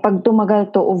 Kasi pag tumagal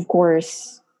to, of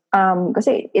course,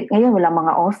 kasi ngayon wala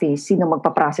mga office, sino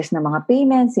magpa-process ng mga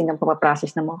payments, sino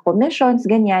magpa-process ng mga commissions,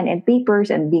 ganyan, and papers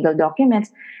and legal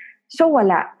documents. So,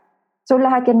 wala. So,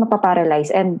 lahat yan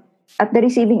mapaparalyze. And at the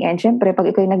receiving end, syempre, pag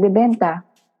ikaw yung nagbebenta,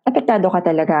 apektado ka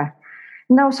talaga.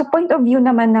 Now, sa point of view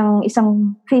naman ng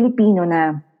isang Filipino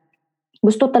na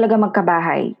gusto talaga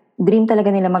magkabahay, dream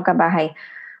talaga nila magkabahay,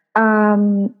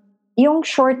 yung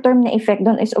short-term na effect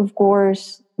doon is, of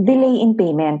course, delay in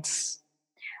payments.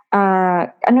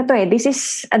 This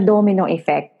is a domino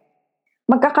effect.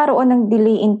 Magkakaroon ng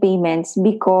delay in payments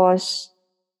because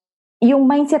yung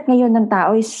mindset ngayon ng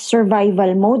tao is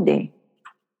survival mode.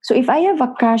 So if I have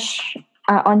a cash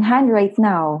on hand right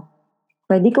now,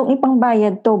 pwede kong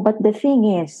ipangbayad to, but the thing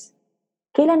is,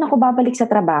 kailan ako babalik sa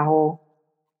trabaho?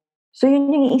 So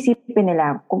yun yung iisipin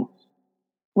nila.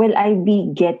 Will I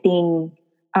be getting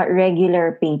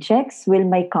regular paychecks? Will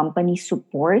my company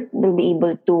support? Will be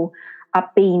able to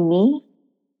pay me?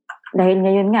 Dahil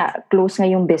ngayon nga, close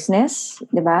nga yung business,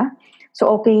 di ba?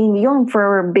 So okay yun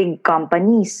for big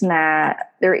companies na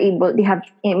may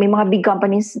mga big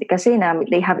companies kasi na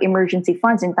they have emergency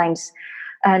funds in times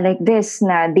like this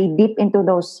na they dip into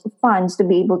those funds to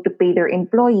be able to pay their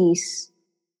employees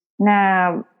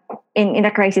na in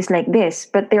a crisis like this.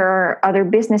 But there are other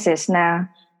businesses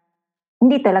na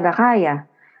hindi talaga kaya.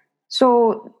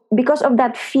 So, because of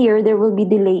that fear, there will be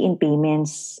delay in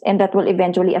payments and that will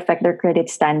eventually affect their credit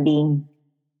standing.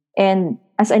 And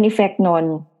as an effect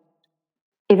nun,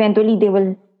 eventually they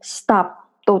will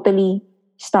totally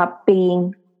stop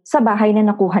paying sa bahay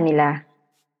na nakuha nila.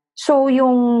 So,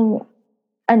 yung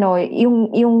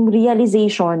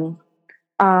realization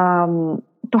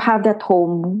to have that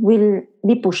home will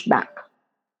be pushed back.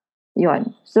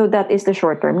 Yun. So, that is the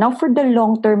short term. Now, for the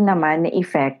long term naman na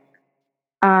effect,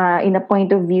 in a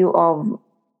point of view of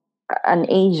an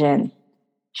agent,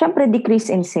 syempre decrease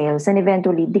in sales and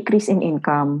eventually decrease in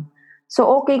income. So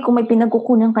okay kung may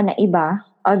pinagkukunan ka na iba,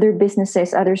 other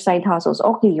businesses, other side hustles,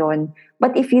 okay yon.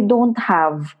 But if you don't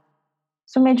have,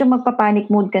 so medyo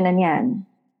magpa-panic mode ka na niyan.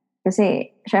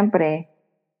 Kasi syempre,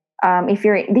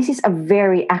 this is a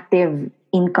very active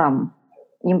income,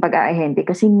 yung pag-aahente.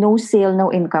 Kasi no sale, no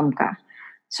income ka.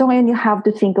 So ngayon, you have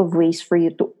to think of ways for you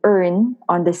to earn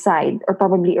on the side or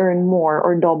probably earn more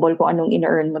or double kung anong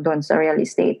ina-earn mo doon sa real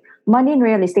estate. Money in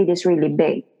real estate is really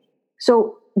big.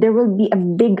 So there will be a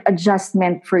big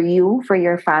adjustment for you, for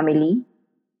your family,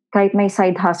 kahit may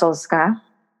side hustles ka.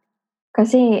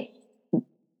 Kasi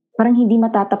parang hindi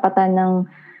matatapatan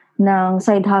ng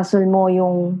side hustle mo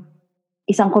yung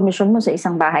isang commission mo sa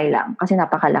isang bahay lang kasi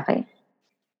napakalaki.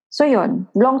 So yun,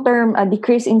 long-term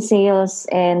decrease in sales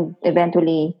and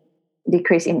eventually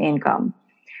decrease in income.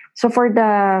 So for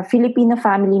the Filipino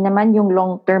family naman, yung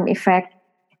long-term effect,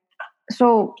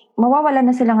 so mawawala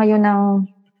na sila ngayon ng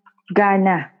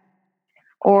gana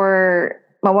or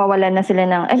mawawala na sila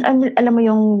ng, alam mo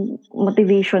yung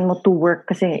motivation mo to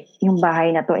work kasi yung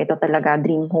bahay na to, ito talaga,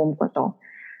 dream home ko to.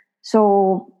 So,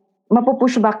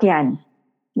 mapupush back yan.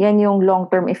 Yan yung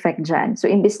long-term effect dyan. So,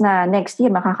 imbis na next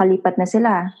year, makakalipat na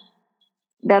sila,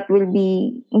 that will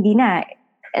be, hindi na.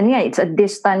 And yeah, it's a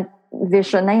distant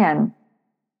vision na yan.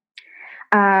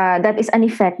 that is an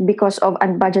effect because of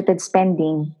unbudgeted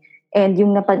spending. And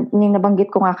yung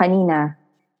nabanggit ko nga kanina,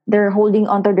 they're holding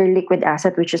onto their liquid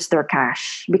asset, which is their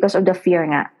cash, because of the fear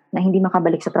nga na hindi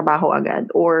makabalik sa trabaho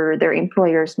agad, or their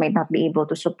employers might not be able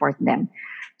to support them.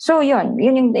 So yun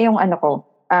yung ano ko,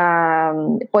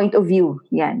 point of view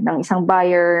yan ng isang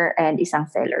buyer and isang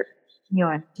seller.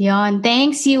 Yun.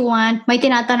 Thanks, Yuan. May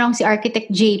tinatanong si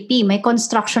Architect JP, may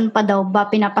construction pa daw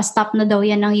ba? Pinapastop na daw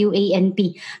yan ng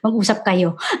UANP. Mag-usap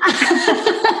kayo.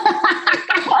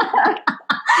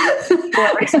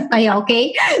 Kayo,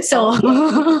 okay? So,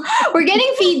 we're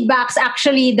getting feedbacks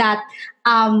actually that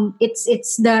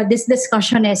this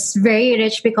discussion is very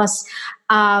rich because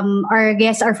our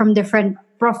guests are from different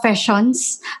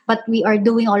professions, but we are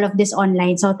doing all of this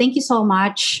online. So, thank you so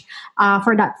much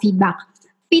for that feedback.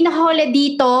 Pinahuli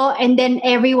dito, and then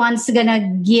everyone's gonna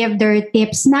give their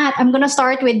tips. Nat, I'm gonna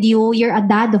start with you. You're a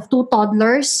dad of 2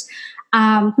 toddlers.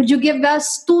 Could you give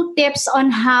us 2 tips on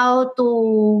how to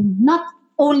not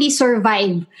only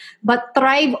survive, but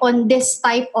thrive on this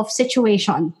type of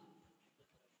situation?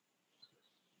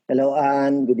 Hello,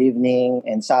 Anne. Good evening.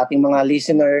 And sa ating mga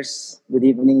listeners, good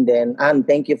evening din. Anne,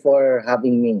 thank you for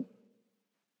having me.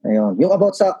 Ayun. Yung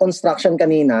about sa construction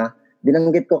kanina,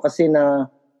 binanggit ko kasi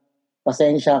na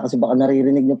pasensya kasi baka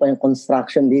naririnig nyo pa yung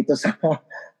construction dito sa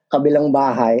kabilang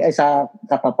bahay, ay sa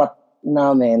katapat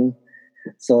namin.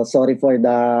 So sorry for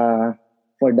the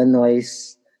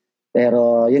noise.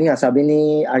 Pero yun nga, sabi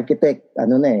ni architect,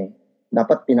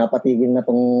 dapat pinapatigil na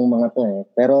tong mga to eh.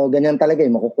 Pero ganyan talaga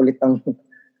makukulit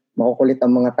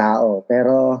ang mga tao.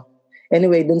 Pero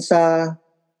anyway, dun sa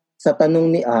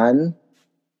tanong ni Ann,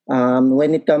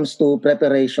 when it comes to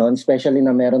preparation, especially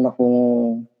na meron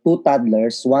akong 2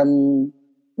 toddlers,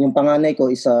 yung panganay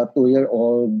ko is a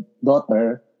 2-year-old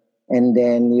daughter, and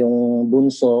then yung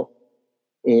bunso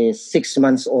is 6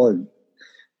 months old.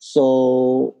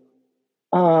 So,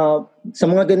 sa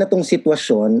mga ganitong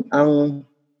sitwasyon, ang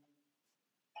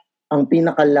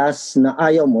pinaka-last na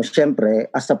ayaw mo,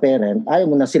 syempre, as a parent, ayaw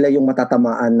mo na sila yung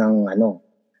matatamaan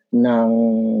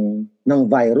ng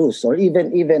virus, or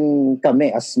even kami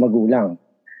as magulang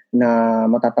na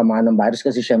matatamaan ng virus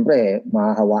kasi syempre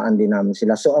mahahawaan din namin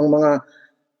sila. So ang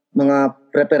mga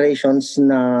preparations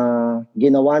na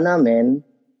ginawa namin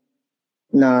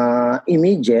na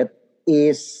immediate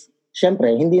is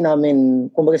syempre hindi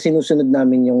namin, kumbaga sinusunod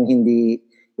namin yung hindi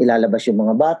ilalabas yung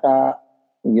mga bata,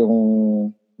 yung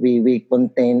we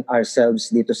contain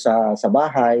ourselves dito sa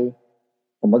bahay.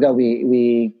 Kumbaga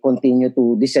we continue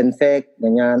to disinfect,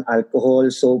 ganyan, alcohol,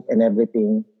 soap and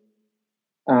everything.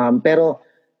 Pero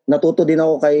natuto din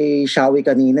ako kay Shawi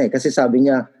kanina kasi sabi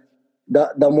niya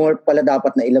the more pala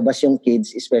dapat na ilabas yung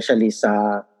kids, especially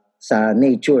sa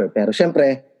nature. Pero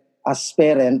syempre as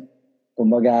parent,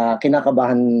 kumbaga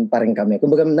kinakabahan pa rin kami.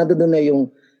 Kumbaga nandoon na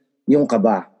yung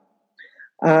kaba.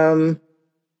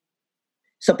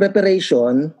 Sa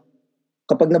preparation,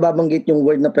 kapag nababanggit yung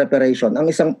word na preparation, ang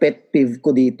isang pet peeve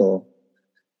ko dito,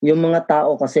 yung mga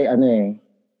tao kasi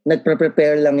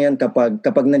nagpre-prepare lang yan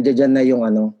kapag nandiyan na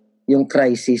yung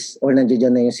crisis or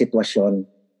nandiyan na yung sitwasyon.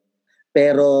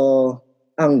 Pero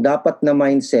ang dapat na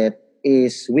mindset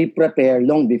is we prepare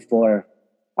long before.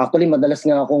 Actually, madalas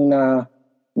nga akong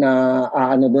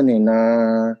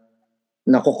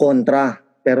nakukontra.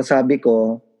 Pero sabi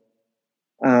ko,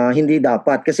 hindi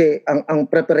dapat. Kasi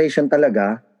ang preparation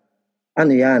talaga,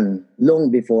 long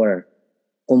before.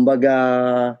 Kumbaga,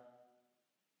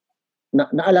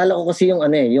 naalala ko kasi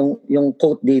yung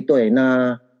quote dito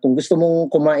na kung gusto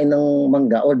mong kumain ng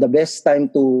mangga, or the best time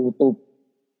to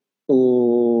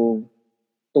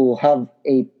have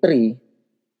a tree,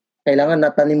 kailangan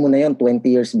natanim mo na yon 20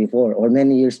 years before or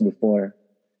many years before.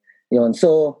 Yon.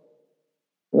 So,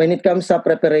 when it comes sa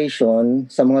preparation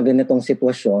sa mga ganitong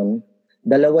sitwasyon,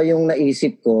 dalawa yung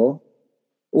naisip ko.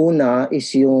 Una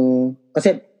is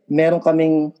kasi meron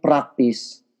kaming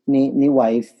practice ni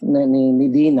wife, ni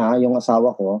Dina, yung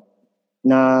asawa ko,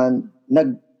 na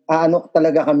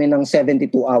talaga kami ng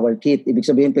 72-hour kit. Ibig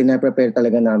sabihin, pinaprepare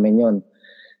talaga namin yon.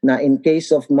 Na in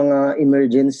case of mga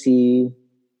emergency,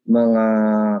 mga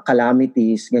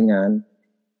calamities, ganyan,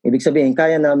 ibig sabihin,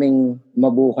 kaya naming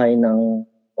mabuhay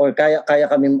or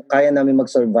kaya namin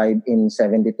mag-survive in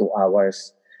 72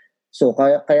 hours. So,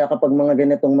 kaya kapag mga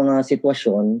ganitong mga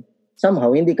sitwasyon,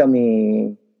 somehow, hindi kami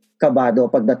kabado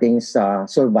pagdating sa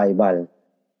survival.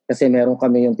 Kasi meron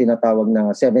kami yung tinatawag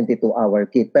na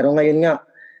 72-hour kit. Pero ngayon nga,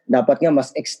 dapat nga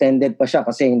mas extended pa siya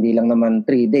kasi hindi lang naman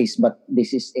 3 days, but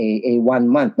this is a 1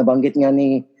 month. Nabanggit nga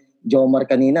ni Jomar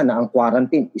kanina na ang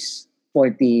quarantine is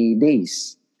 40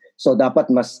 days. So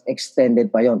dapat mas extended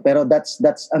pa yon. Pero that's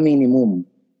a minimum,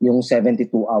 yung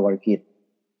 72-hour kit.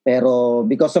 Pero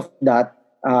because of that,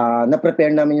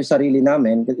 na-prepare namin yung sarili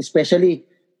namin, especially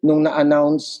nung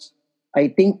na-announce, I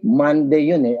think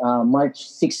Monday yun March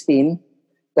 16,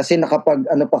 kasi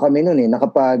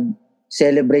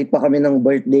nakapag-celebrate pa kami ng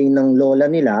birthday ng lola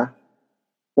nila.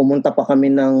 Pumunta pa kami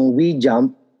ng We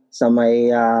Jump sa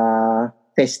may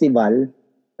festival.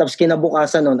 Tapos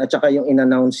kinabukasan nun, at saka yung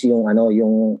in-announce yung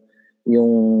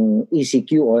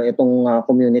ECQ or itong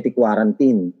community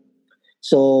quarantine.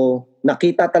 So,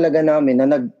 nakita talaga namin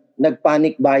na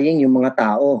nag-panic buying yung mga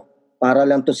tao para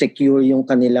lang to secure yung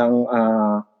kanilang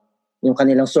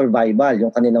survival,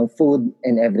 yung kanilang food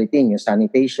and everything, yung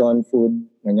sanitation, food,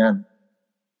 ganyan.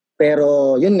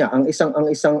 Pero yun nga, ang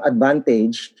isang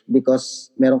advantage,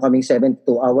 because meron kaming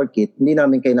 72-hour kit, hindi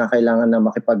namin kailangan na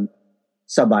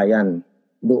makipagsabayan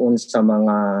doon sa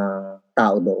mga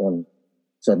tao doon.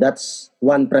 So that's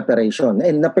one preparation.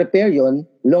 And na-prepare yun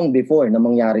long before na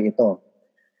mangyari ito.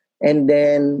 And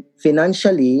then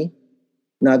financially,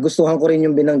 nagustuhan ko rin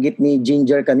yung binanggit ni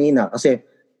Ginger kanina kasi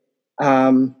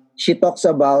she talks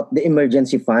about the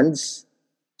emergency funds.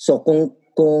 So kung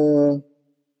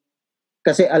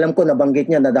kasi alam ko nabanggit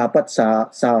niya na dapat sa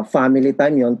family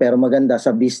time yon, pero maganda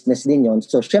sa business din yon.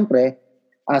 So syempre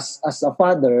as a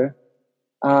father,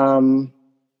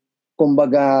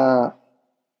 kumbaga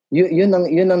yun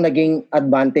ang naging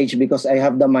advantage because I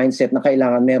have the mindset na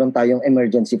kailangan meron tayong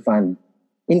emergency fund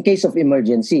in case of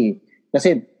emergency.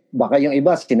 Kasi baka yung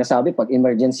iba sinasabi pag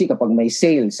emergency kapag may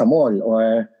sale sa mall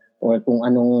or kung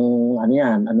anong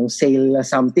sale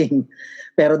something.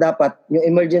 Pero dapat yung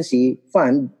emergency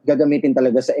fund gagamitin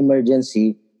talaga sa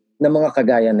emergency na mga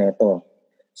kagaya nito.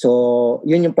 So,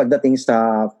 yun yung pagdating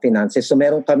sa finances. So,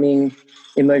 meron kaming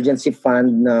emergency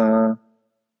fund na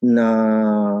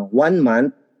 1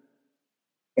 month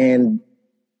and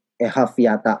a half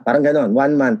yata. Parang gano'n,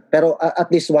 1 month. Pero at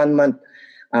least 1 month,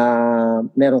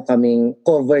 meron kaming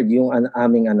covered yung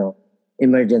aming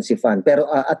emergency fund. Pero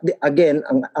again,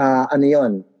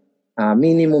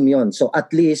 minimum yon. So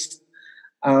at least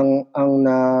ang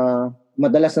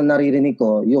madalas na naririnig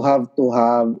ko, you have to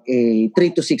have a 3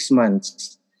 to 6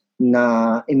 months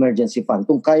na emergency fund.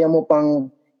 Kung kaya mo pang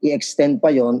i-extend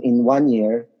pa yon in 1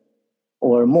 year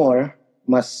or more,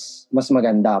 mas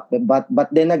maganda. But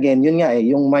then again, yun nga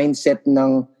yung mindset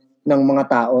ng mga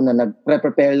tao na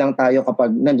nagpre-prepare lang tayo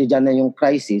kapag nandiyan na yung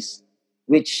crisis,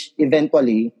 which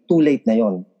eventually, too late na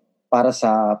yon para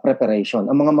sa preparation.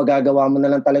 Ang mga magagawa mo na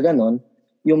lang talaga nun,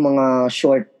 yung mga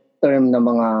short term na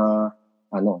mga,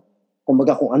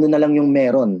 kumbaga kung ano na lang yung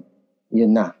meron,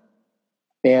 yun na.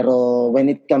 Pero when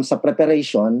it comes sa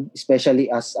preparation, especially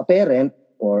as a parent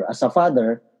or as a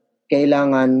father,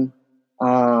 kailangan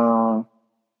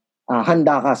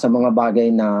handa ka sa mga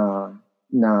bagay na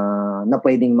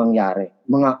pwedeng mangyari.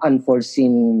 Mga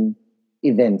unforeseen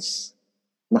events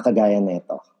na kagaya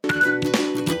nito.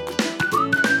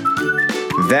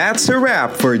 That's a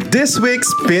wrap for this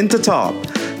week's Pin to Top.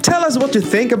 Tell us what you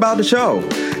think about the show.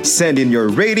 Send in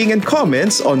your rating and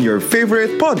comments on your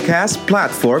favorite podcast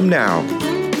platform now.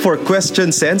 For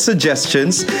questions and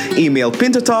suggestions, email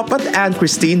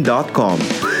pintotop@AnnChristine.com.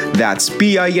 That's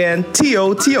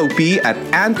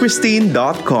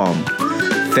PINTOTOP@AnnChristine.com.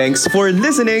 Thanks for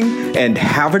listening and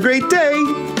have a great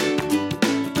day!